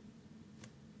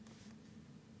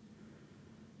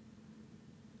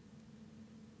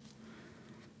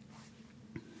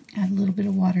 Add a little bit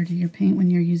of water to your paint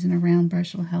when you're using a round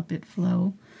brush. Will help it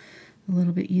flow a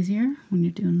little bit easier when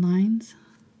you're doing lines.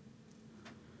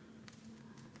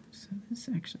 So this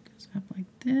actually goes up like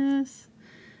this,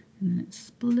 and then it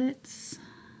splits.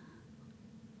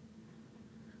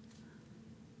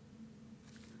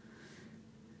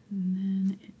 And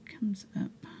then it comes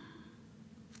up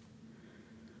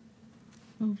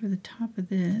over the top of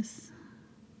this.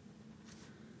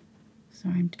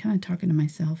 Sorry, I'm kind of talking to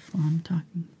myself while I'm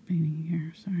painting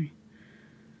here. Sorry.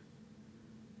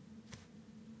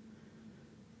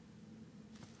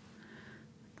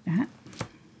 Like that.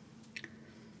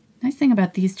 Nice thing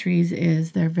about these trees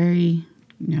is they're very,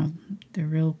 they're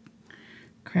real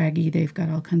craggy. They've got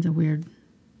all kinds of weird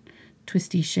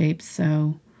twisty shapes.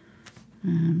 So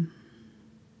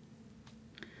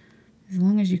as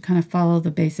long as you kind of follow the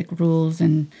basic rules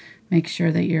and make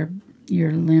sure that your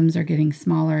limbs are getting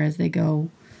smaller as they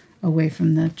go away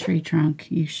from the tree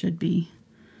trunk, you should be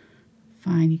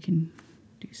fine. You can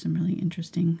do some really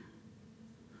interesting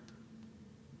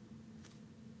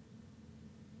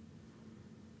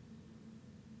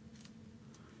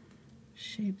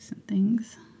shapes and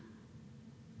things.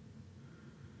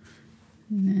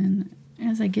 And then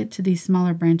as I get to these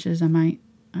smaller branches, I'm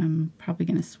probably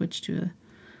going to switch to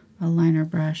a liner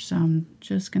brush. So I'm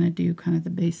just going to do kind of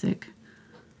the basic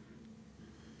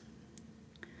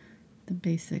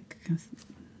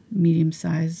medium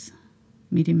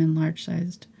and large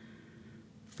sized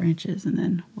branches, and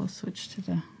then we'll switch to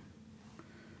the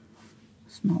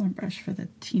smaller brush for the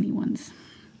teeny ones.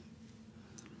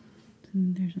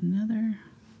 And there's another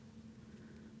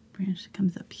branch that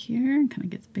comes up here and kind of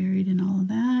gets buried in all of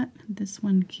that. This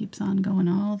one keeps on going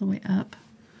all the way up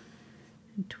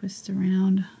and twists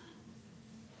around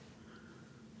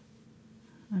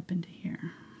up into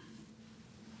here.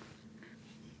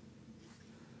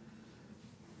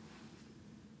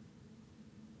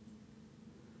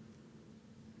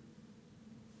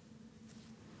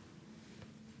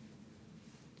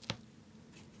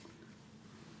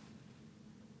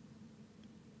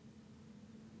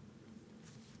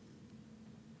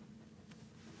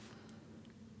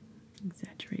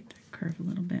 Exaggerate the curve a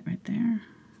little bit right there.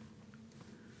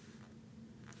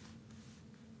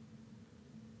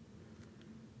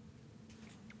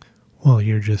 While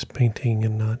you're just painting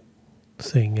and not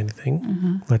saying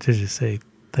anything, let's just say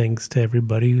thanks to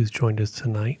everybody who's joined us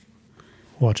tonight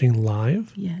watching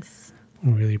live. Yes.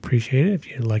 We really appreciate it. If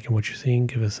you're liking what you're seeing,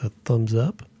 give us a thumbs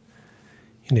up.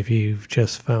 And if you've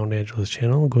just found Angela's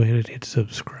channel, go ahead and hit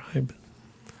subscribe.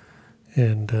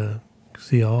 And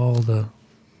see all the...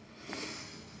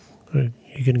 Are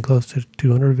you getting close to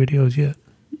 200 videos yet?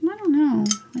 I don't know.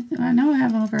 I know I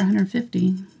have over 150.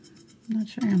 I'm not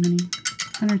sure how many.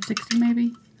 160 maybe?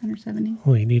 170?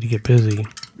 Well, you need to get busy.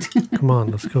 Come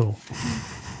on, let's go.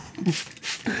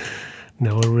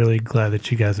 No, we're really glad that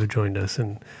you guys have joined us.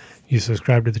 And you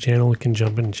subscribe to the channel. We can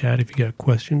jump in and chat if you got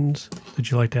questions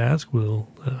that you'd like to ask. We'll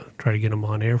try to get them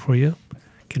on air for you.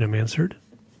 get them answered.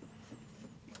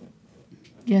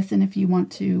 Yes, and if you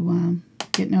want to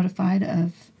get notified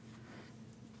of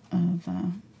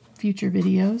future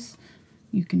videos,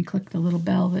 you can click the little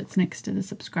bell that's next to the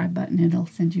subscribe button. It'll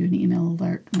send you an email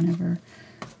alert whenever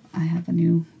I have a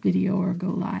new video or go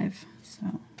live.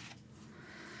 So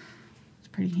it's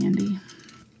pretty handy.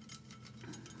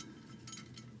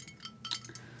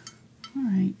 All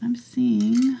right, I'm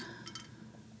seeing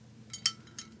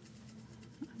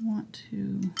I want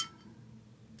to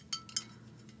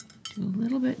do a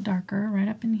little bit darker right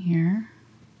up in here.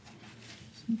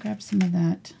 So grab some of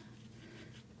that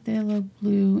Phthalo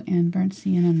Blue and burnt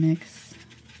sienna mix.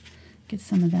 Get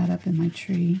some of that up in my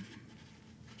tree.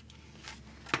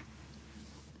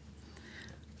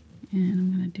 And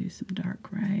I'm going to do some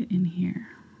dark right in here.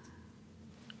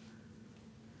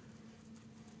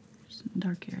 Some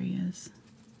dark areas.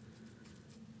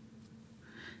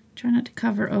 Try not to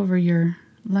cover over your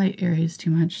light areas too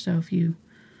much, so if you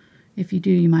do,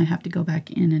 you might have to go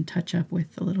back in and touch up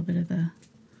with a little bit of the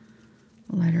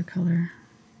lighter color.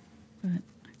 But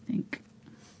I think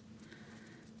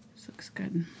this looks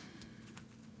good.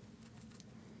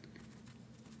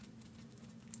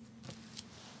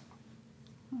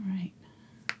 All right.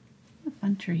 What a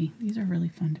fun tree. These are really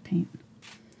fun to paint.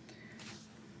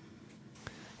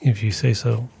 If you say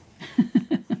so.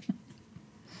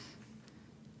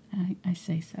 I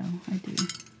say so. I do.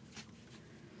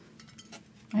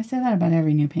 I say that about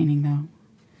every new painting, though.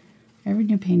 Every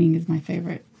new painting is my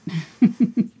favorite.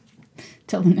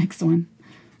 Till the next one.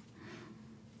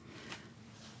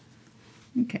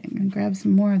 Okay, I'm going to grab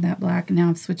some more of that black. Now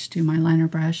I've switched to my liner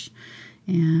brush.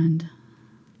 And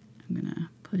I'm going to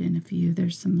put in a few.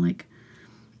 There's some, like,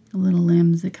 little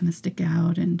limbs that kind of stick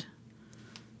out. And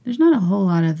there's not a whole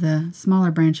lot of the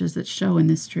smaller branches that show in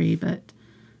this tree, but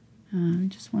I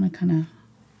just want to kind of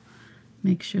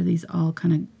make sure these all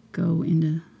kind of go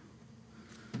into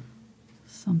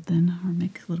something or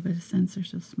make a little bit of sense.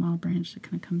 There's a small branch that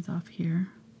kind of comes off here.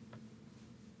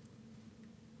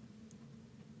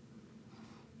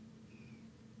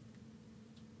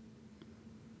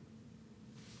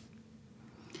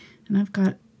 And I've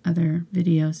got other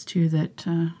videos too that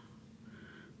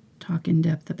talk in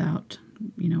depth about,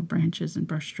 you know, branches and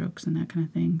brush strokes and that kind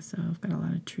of thing. So I've got a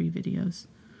lot of tree videos.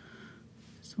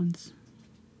 This one's,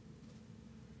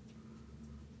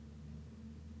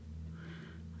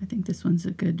 I think this one's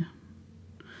a good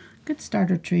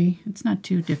starter tree. It's not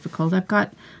too difficult. I've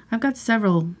got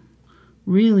several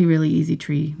really easy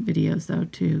tree videos though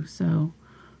too. So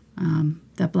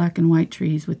that black and white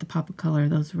trees with the pop of color,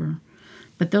 those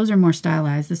are more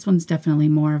stylized. This one's definitely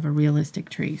more of a realistic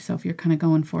tree. So if you're kind of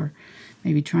going for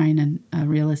maybe trying a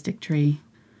realistic tree,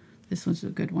 this one's a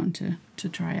good one to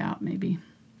try out maybe.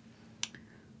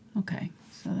 Okay,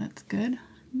 so that's good.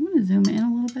 I'm going to zoom in a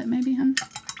little bit maybe, hun. I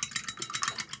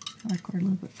feel like we're a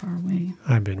little bit far away.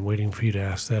 I've been waiting for you to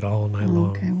ask that all night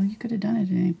long. Okay, well you could have done it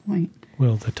at any point.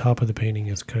 Well, the top of the painting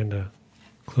is kind of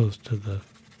close to the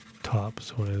top,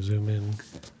 so when I zoom in...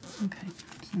 Okay,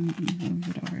 so I'm going to move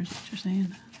it over, is what you're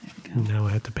saying? There we go. Now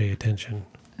I have to pay attention.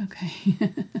 Okay.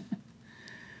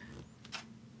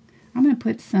 I'm going to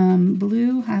put some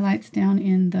blue highlights down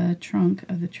in the trunk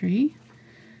of the tree.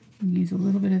 And use a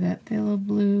little bit of that Phthalo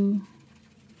Blue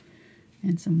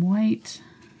and some white.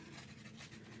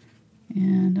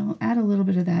 And I'll add a little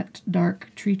bit of that dark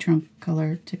tree trunk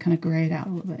color to kind of gray it out a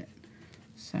little bit.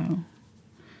 So,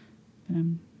 but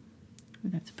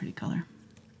that's a pretty color.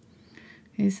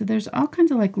 Okay, so there's all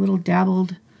kinds of like little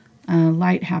dabbled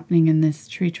light happening in this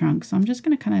tree trunk. So I'm just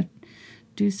going to kind of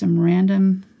do some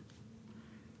random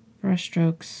brush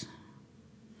strokes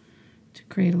to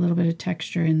create a little bit of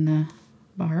texture in the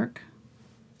bark.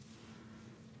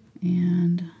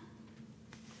 And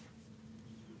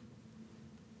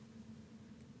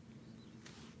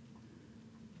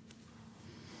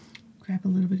grab a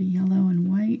little bit of yellow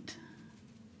and white.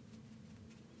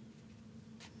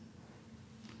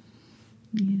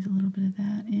 Use a little bit of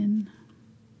that in.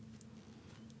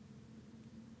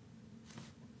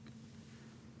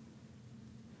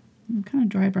 I'm kind of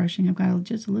dry brushing. I've got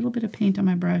just a little bit of paint on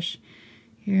my brush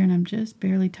here, and I'm just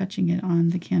barely touching it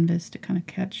on the canvas to kind of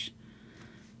catch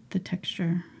the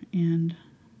texture and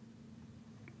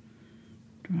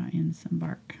draw in some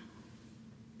bark.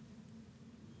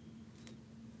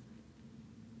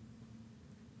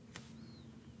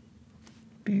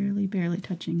 Barely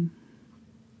touching.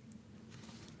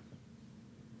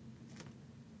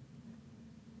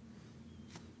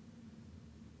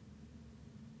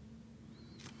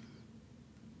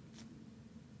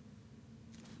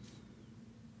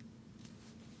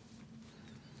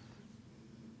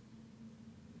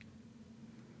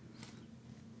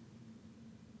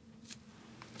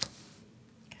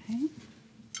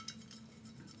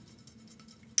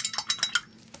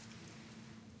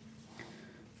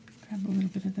 Grab a little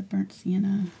bit of the burnt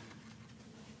sienna,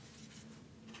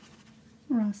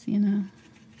 raw sienna.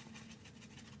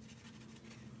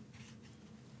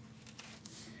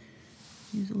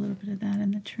 Use a little bit of that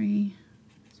in the tree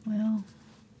as well.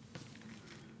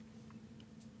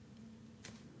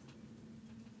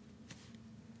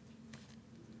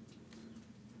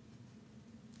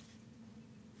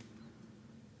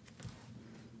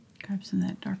 Grab some of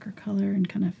that darker color and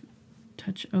kind of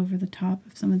touch over the top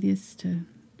of some of these to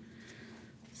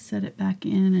set it back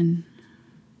in. And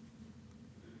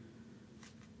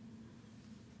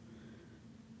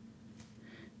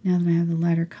now that I have the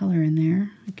lighter color in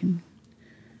there, I can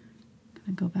kind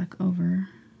of go back over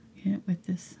it with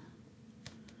this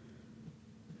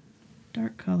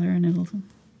dark color, and it'll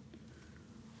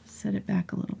set it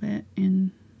back a little bit.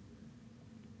 And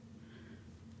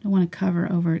I don't want to cover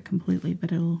over it completely,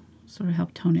 but it'll sort of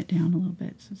help tone it down a little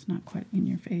bit so it's not quite in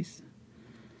your face.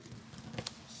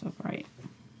 So bright.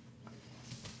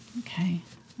 Okay,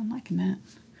 I'm liking that.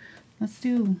 Let's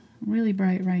do really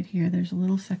bright right here. There's a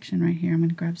little section right here. I'm going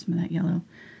to grab some of that yellow.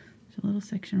 There's a little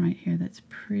section right here that's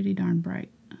pretty darn bright.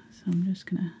 So I'm just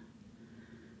going to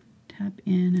tap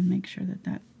in and make sure that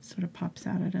that sort of pops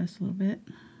out at us a little bit.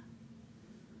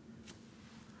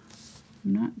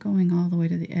 I'm not going all the way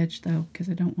to the edge though, because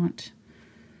I don't want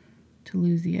to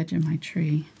lose the edge of my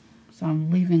tree. So I'm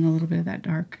leaving a little bit of that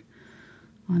dark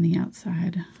on the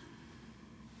outside.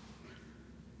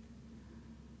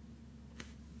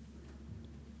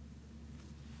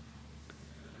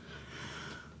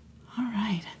 All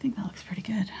right, I think that looks pretty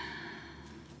good.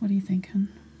 What do you think, hon?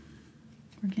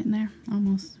 We're getting there,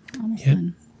 almost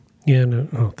done. Yeah,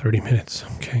 no, 30 minutes.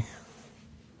 Okay,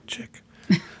 check.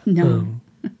 No.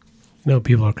 No,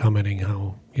 people are commenting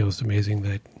how it's amazing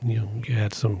that you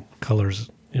add some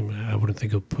colors. I wouldn't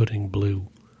think of putting blue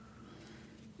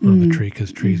on the tree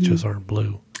because trees just aren't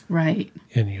blue, right?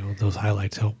 And those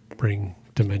highlights help bring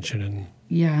dimension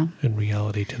and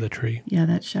reality to the tree. Yeah,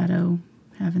 that shadow,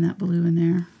 having that blue in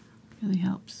there, really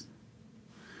helps.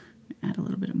 Add a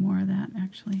little bit more of that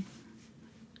actually.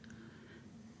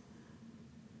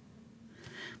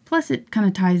 Plus, it kind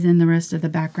of ties in the rest of the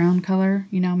background color.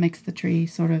 Makes the tree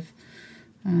sort of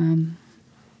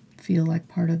feel like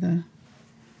part of the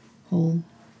whole.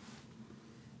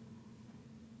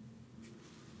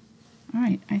 All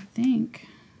right, I think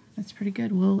that's pretty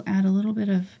good. We'll add a little bit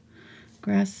of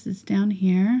grasses down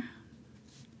here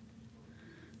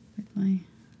with my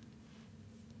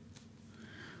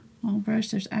all brush.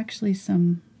 There's actually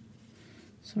some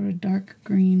sort of dark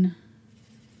green.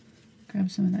 Grab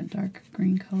some of that dark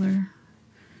green color.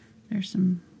 There's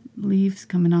some leaves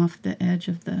coming off the edge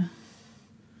of the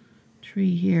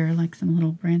tree here, like some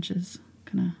little branches.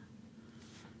 Kind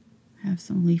of have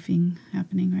some leafing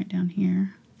happening right down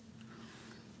here.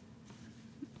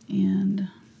 And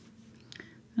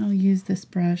I'll use this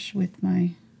brush with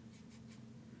my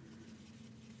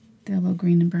Phthalo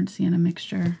Green and Burnt Sienna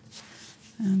mixture.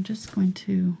 I'm just going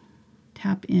to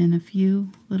tap in a few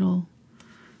little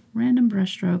random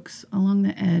brush strokes along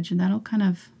the edge, and that'll kind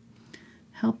of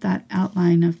help that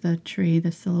outline of the tree,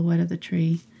 the silhouette of the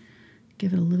tree,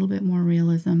 give it a little bit more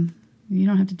realism. You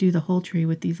don't have to do the whole tree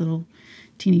with these little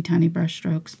teeny tiny brush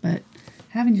strokes, but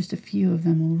having just a few of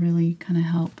them will really kind of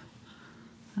help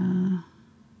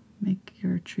make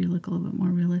your tree look a little bit more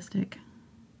realistic.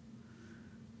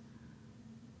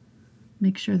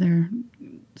 Make sure they're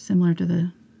similar to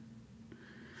the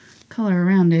color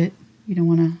around it. You don't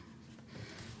want to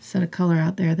set a color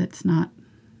out there that's not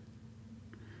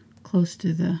close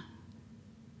to the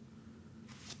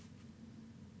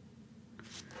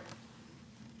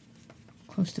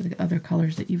other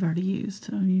colors that you've already used.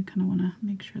 So you kind of want to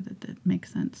make sure that that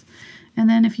makes sense. And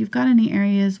then if you've got any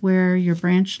areas where your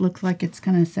branch looks like it's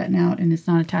kind of setting out and it's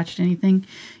not attached to anything,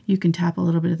 you can tap a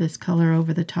little bit of this color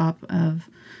over the top of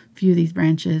a few of these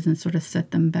branches and sort of set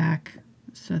them back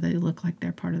so they look like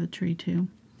they're part of the tree too.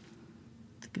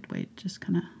 It's a good way to just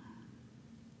kind of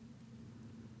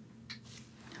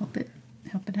help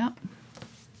it out.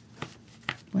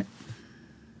 What?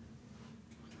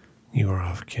 You were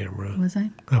off camera. Was I?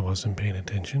 I wasn't paying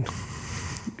attention.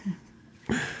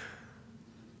 Okay.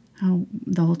 How,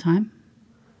 the whole time?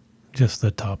 Just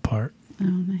the top part. Oh,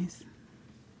 nice.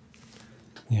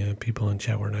 Yeah, people in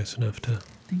chat were nice enough to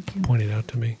Thank you. point it out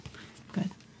to me. Good.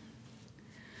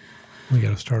 We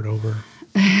got to start over.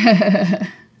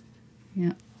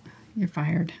 Yeah, you're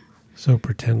fired. So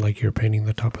pretend like you're painting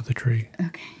the top of the tree.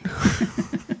 Okay.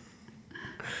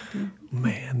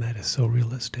 Man, that is so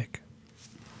realistic.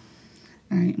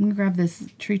 All right, I'm going to grab this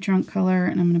tree trunk color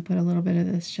and I'm going to put a little bit of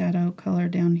this shadow color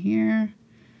down here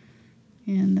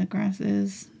in the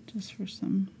grasses just for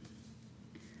some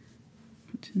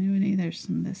continuity. There's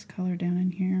some of this color down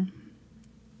in here.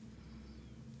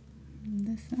 On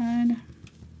this side.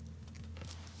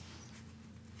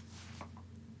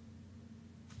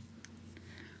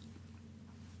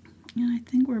 And I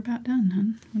think we're about done,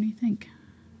 hon. What do you think?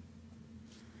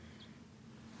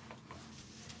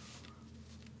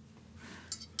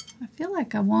 I feel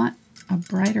like I want a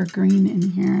brighter green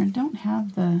in here. I don't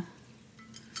have a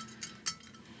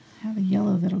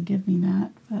yellow that'll give me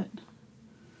that, but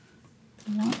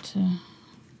I want to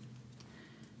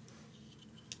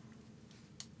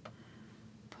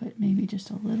put maybe just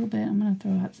a little bit. I'm going to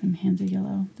throw out some hands of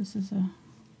yellow. This is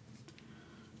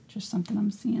just something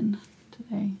I'm seeing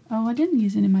today. Oh, I didn't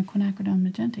use any of my quinacridone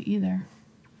magenta either.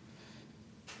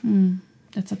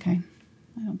 That's okay.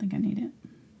 I don't think I need it.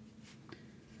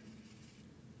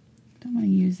 I'm going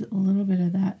to use a little bit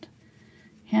of that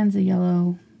hands of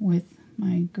yellow with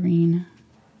my green.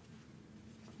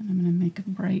 And I'm going to make a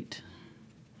brighter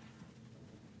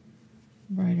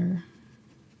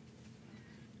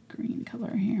green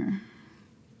color here.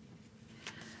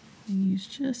 And use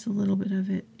just a little bit of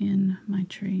it in my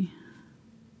tree.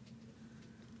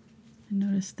 I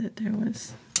noticed that there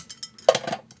was,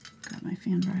 got my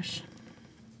fan brush.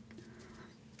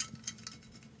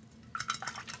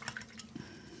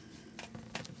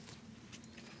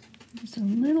 Just a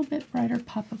little bit brighter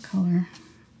pop of color.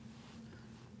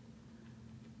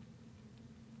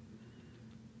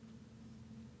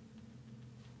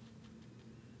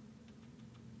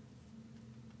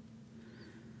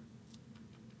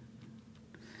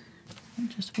 And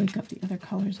just wake up the other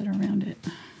colors that are around it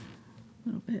a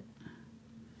little bit.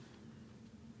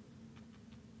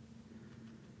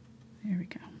 There we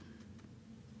go.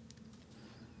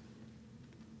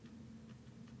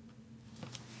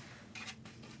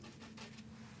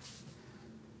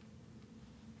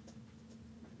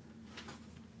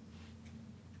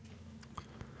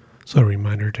 So a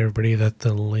reminder to everybody that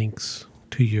the links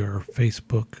to your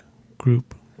Facebook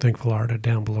group, Thankful Art, are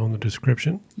down below in the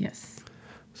description. Yes.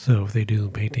 So if they do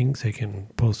paintings, they can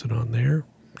post it on there,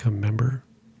 become a member.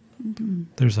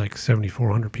 There's like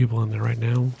 7,400 people in there right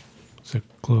now. It's a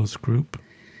closed group.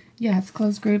 Yeah, it's a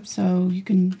closed group, so you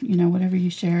can, whatever you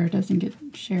share doesn't get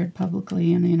shared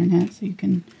publicly on the internet, so you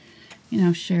can,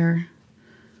 share,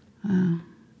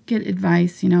 get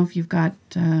advice, if you've got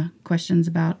questions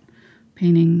about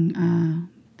painting,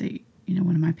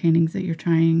 one of my paintings that you're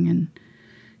trying and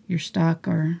you're stuck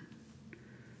or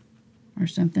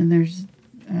something. There's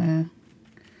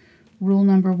rule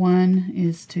number 1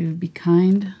 is to be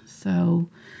kind. So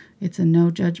it's a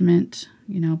no judgment,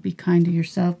 be kind to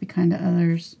yourself, be kind to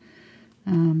others.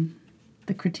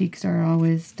 The critiques are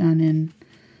always done in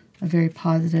a very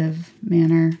positive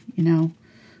manner,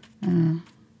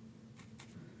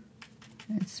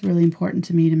 It's really important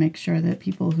to me to make sure that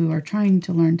people who are trying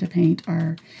to learn to paint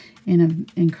are in an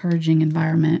encouraging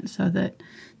environment so that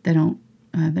they don't,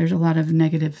 there's a lot of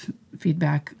negative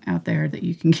feedback out there that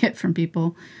you can get from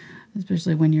people,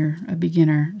 especially when you're a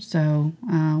beginner. So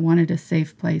I wanted a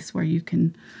safe place where you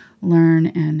can learn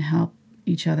and help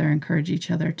each other, encourage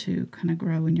each other to kind of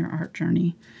grow in your art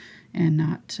journey and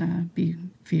not be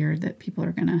feared that people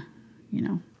are going to,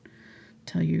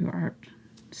 tell you your art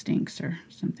stinks or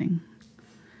something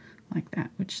like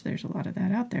that, which there's a lot of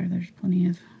that out there. There's plenty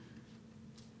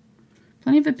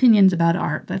of opinions about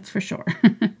art, that's for sure.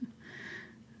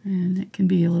 And it can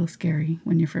be a little scary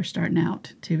when you're first starting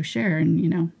out to share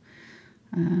and,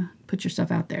 put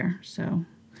yourself out there. So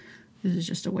this is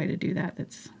just a way to do that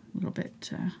that's a little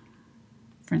bit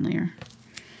friendlier.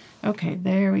 Okay,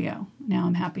 there we go. Now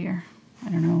I'm happier. I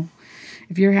don't know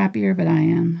if you're happier, but I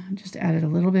am. I just added a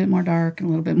little bit more dark and a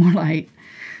little bit more light.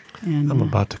 And I'm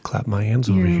about to clap my hands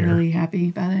over here. You're really happy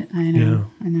about it? I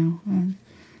know. Yeah. I know. I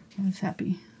was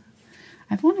happy.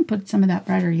 I want to put some of that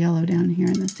brighter yellow down here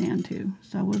in the sand too.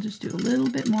 So we'll just do a little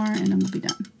bit more and then we'll be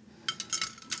done.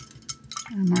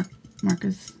 Mark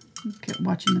is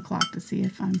watching the clock to see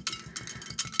if I'm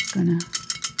going to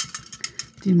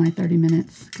do my 30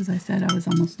 minutes because I said I was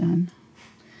almost done.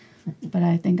 But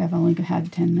I think I've only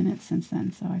had 10 minutes since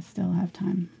then, so I still have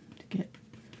time to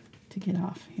get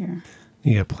off here.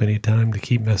 You got plenty of time to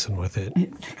keep messing with it.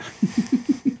 You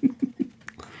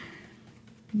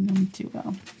know me too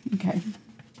well. Okay.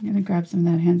 I'm going to grab some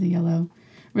of that hands of yellow.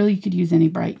 Really, you could use any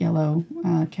bright yellow.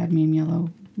 Cadmium yellow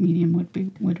medium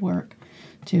would work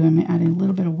too. I'm adding a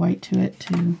little bit of white to it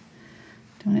to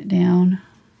tone it down.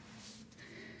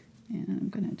 And I'm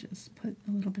going to just put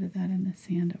a little bit of that in the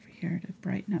sand over here to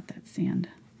brighten up that sand.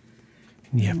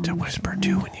 You have to whisper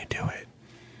too when you do it.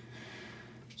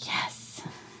 Yes.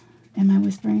 Am I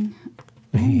whispering?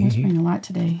 I'm whispering a lot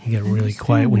today. You got really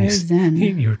quiet when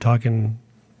you were talking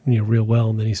real well,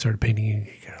 and then you started painting, and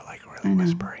you got like really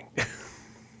whispering.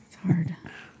 It's hard.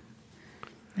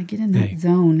 I get in that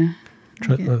zone.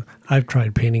 I've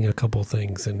tried painting a couple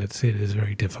things, and it is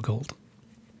very difficult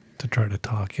to try to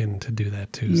talk and to do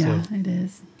that too. Yeah, so it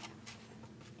is.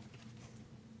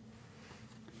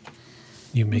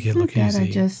 You make it look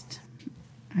easy.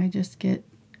 I just get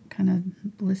kind of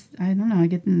I don't know. I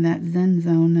get in that Zen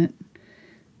zone that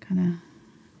kind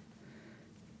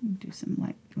of do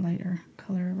some lighter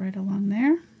color right along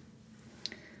there.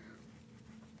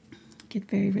 Get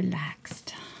very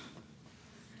relaxed.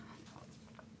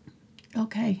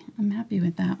 Okay, I'm happy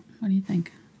with that. What do you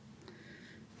think?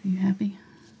 Are you happy?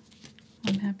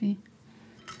 I'm happy.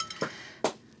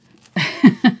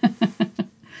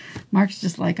 Mark's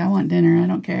just like, I want dinner. I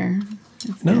don't care.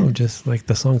 It's good. Just like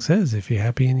the song says, if you're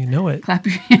happy and you know it. Clap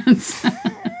your hands.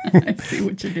 I see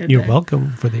what you did You're there.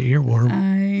 welcome for the earworm.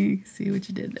 I see what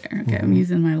you did there. Okay, I'm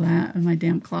using my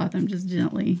damp cloth. I'm just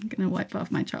gently going to wipe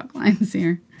off my chalk lines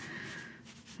here.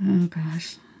 Oh,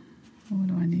 gosh. What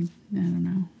do I need? I don't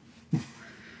know.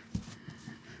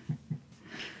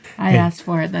 I asked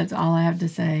for it. That's all I have to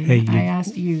say. Hey, I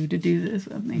asked you to do this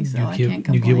with me, so I can't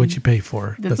complain. You get what you pay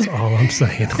for. That's all I'm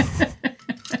saying.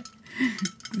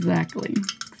 Exactly.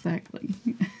 All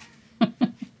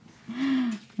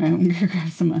right, I'm going to grab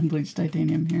some unbleached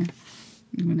titanium here.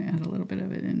 I'm going to add a little bit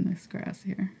of it in this grass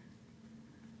here.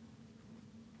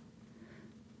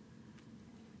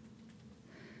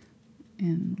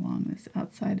 And along this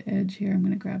outside edge here, I'm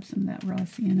going to grab some of that raw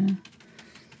sienna.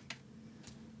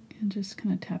 And just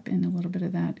kind of tap in a little bit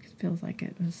of that. It feels like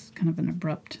it was kind of an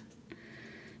abrupt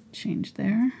change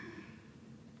there.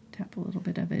 Tap a little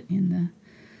bit of it in the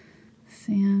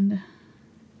sand.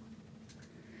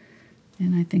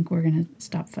 And I think we're going to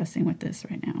stop fussing with this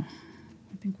right now.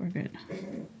 I think we're good.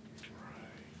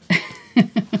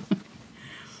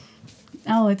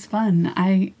 Oh, it's fun.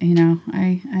 I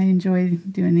enjoy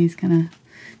doing these kind of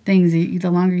things.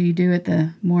 The longer you do it,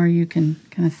 the more you can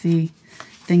kind of see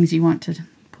things you want to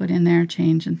put in there,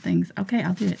 change and things. Okay,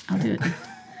 I'll do it.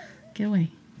 Get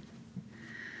away.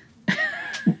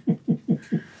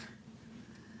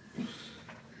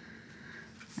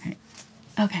 Alright.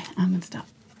 Okay, I'm going to stop.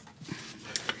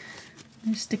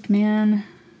 There's Stickman.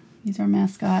 He's our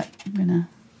mascot. I'm going to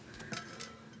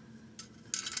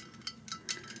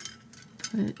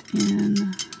put it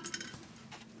in.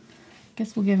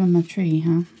 Guess we'll give him a tree,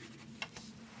 huh?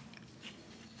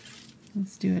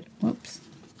 Let's do it. Whoops.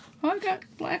 Oh, I got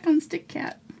black on Stick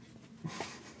Cat.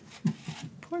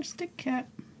 Poor Stick Cat.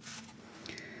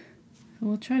 So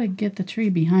we'll try to get the tree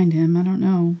behind him. I don't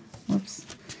know. Whoops.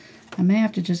 I may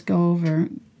have to just go,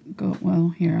 well,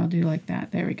 here, I'll do like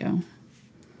that. There we go.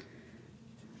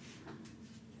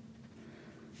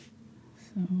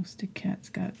 So Stick Cat's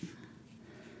got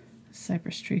a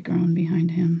cypress tree growing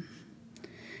behind him.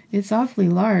 It's awfully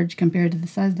large compared to the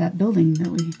size of that building that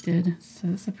we did. So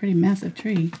it's a pretty massive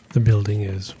tree. The building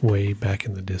is way back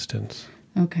in the distance.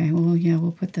 Okay, well, yeah,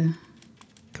 we'll put the...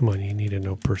 Come on, you need to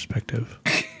know perspective.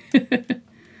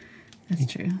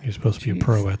 That's true. You're supposed to be a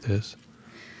pro at this.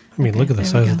 I mean, look at the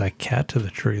size of that cat to the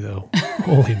tree, though.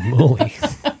 Holy moly.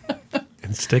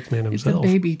 And Stickman himself.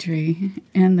 It's a baby tree.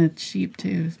 And the sheep,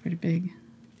 too, is pretty big.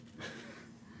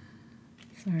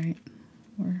 It's all right.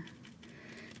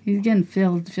 He's getting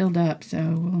filled up,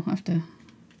 so we'll have to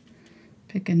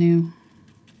pick a new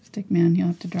Stickman. You'll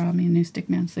have to draw me a new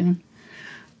Stickman soon.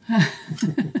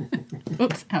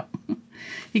 Oops, ow.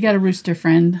 He got a rooster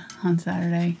friend on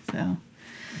Saturday, so.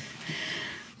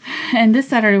 And this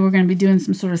Saturday we're going to be doing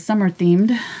some sort of summer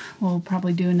themed. We'll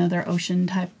probably do another ocean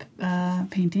type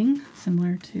painting,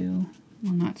 similar to,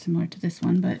 well, not similar to this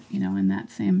one, but, in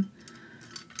that same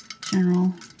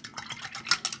general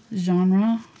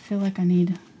genre. I feel like I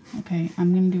need... Okay,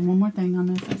 I'm going to do one more thing on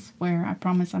this, I swear. I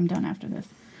promise I'm done after this.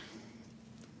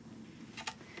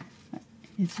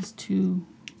 It's just too...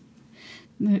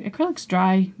 The acrylics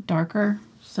dry darker,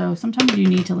 so sometimes you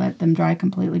need to let them dry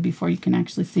completely before you can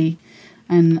actually see.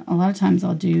 And a lot of times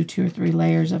I'll do 2 or 3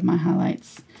 layers of my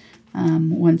highlights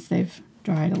once they've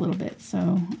dried a little bit.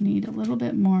 So I need a little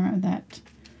bit more of that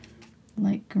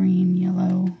light green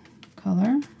yellow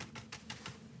color.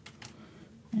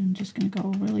 I'm just going to go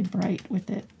really bright with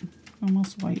it,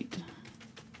 almost white.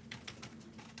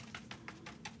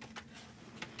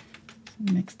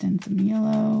 So mixed in some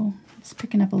yellow. It's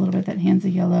picking up a little bit of that hands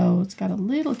of yellow. It's got a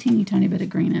little teeny tiny bit of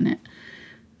green in it.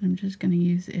 I'm just going to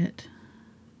use it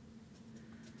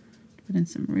to put in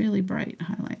some really bright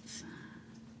highlights.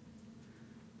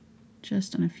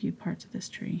 Just on a few parts of this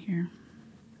tree here.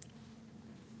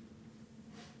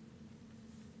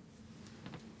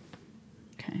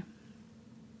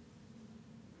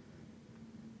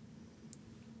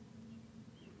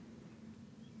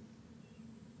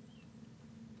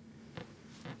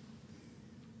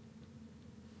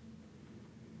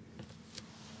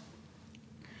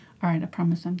 All right, I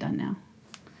promise I'm done now.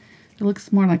 It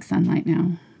looks more like sunlight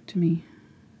now to me.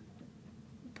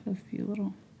 Put a few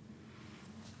little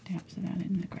dabs of that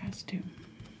in the grass too.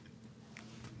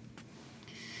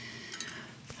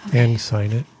 Okay. And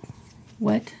sign it.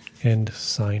 What? And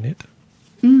sign it.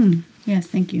 Yes,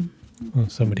 thank you. Well,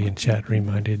 somebody in chat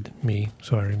reminded me,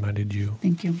 so I reminded you.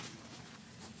 Thank you.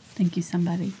 Thank you,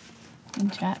 somebody in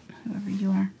chat, whoever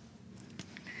you are.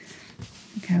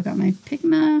 Okay, I've got my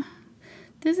Pigma.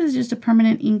 This is just a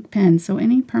permanent ink pen, so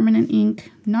any permanent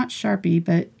ink, not Sharpie,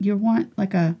 but you want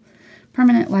like a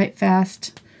permanent light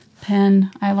fast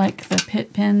pen. I like the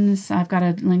Pitt pens. I've got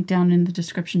a link down in the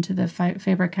description to the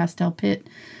Faber-Castell Pitt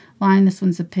line. This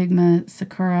one's a Pigma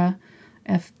Sakura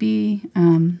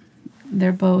FB.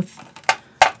 They're both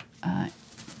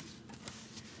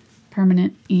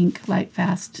permanent ink light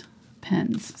fast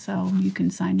pens, so you can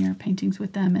sign your paintings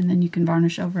with them, and then you can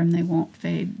varnish over them. They won't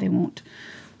fade. They won't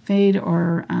fade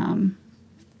or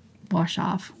wash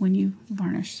off when you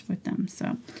varnish with them.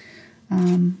 So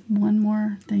one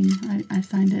more thing. I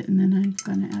signed it, and then I'm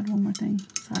going to add one more thing.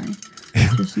 Sorry,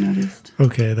 just noticed.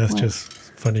 Okay, that's just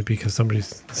funny because somebody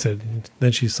said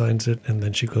then she signs it, and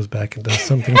then she goes back and does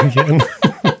something again.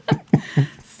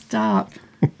 Stop.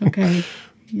 Okay,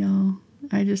 y'all.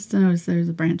 I just noticed there's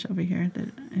a branch over here that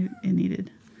it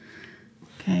needed.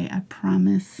 Okay, I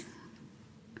promise.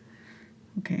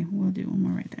 Okay, we'll do one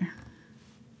more right there.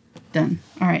 Done.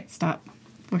 All right, stop.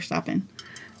 We're stopping.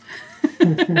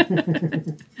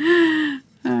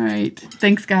 All right.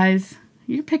 Thanks, guys.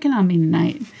 You're picking on me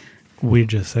tonight. We're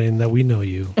just saying that we know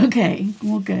you. Okay,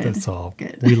 well, good. That's all.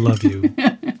 Good. We love you.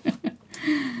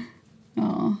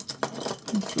 Oh,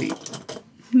 that's sweet.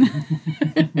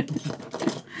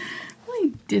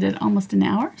 We did it almost an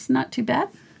hour. It's not too bad.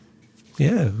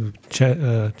 Yeah,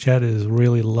 Chad is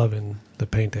really loving the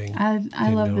painting.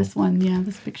 I love this one. Yeah,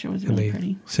 this picture was really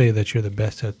pretty. Say that you're the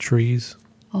best at trees.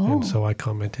 Oh. And so I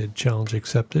commented, challenge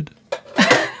accepted.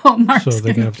 Oh, Mark's so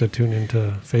they're going to have to tune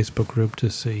into Facebook group to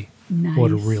see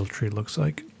what a real tree looks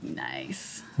like.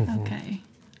 Nice. Okay.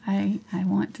 I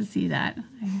want to see that.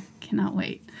 I cannot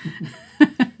wait.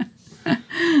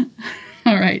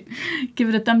 All right. Give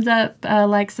it a thumbs up,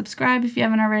 like, subscribe if you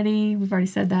haven't already. We've already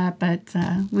said that, but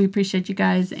we appreciate you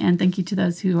guys, and thank you to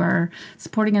those who are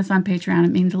supporting us on Patreon.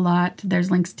 It means a lot. There's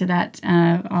links to that.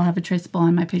 I'll have a traceable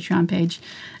on my Patreon page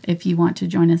if you want to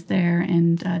join us there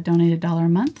and donate $1 a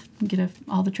month. You get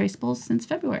all the traceables since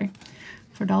February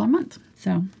for $1 a month.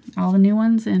 So all the new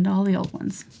ones and all the old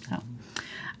ones. So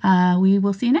we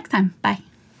will see you next time. Bye.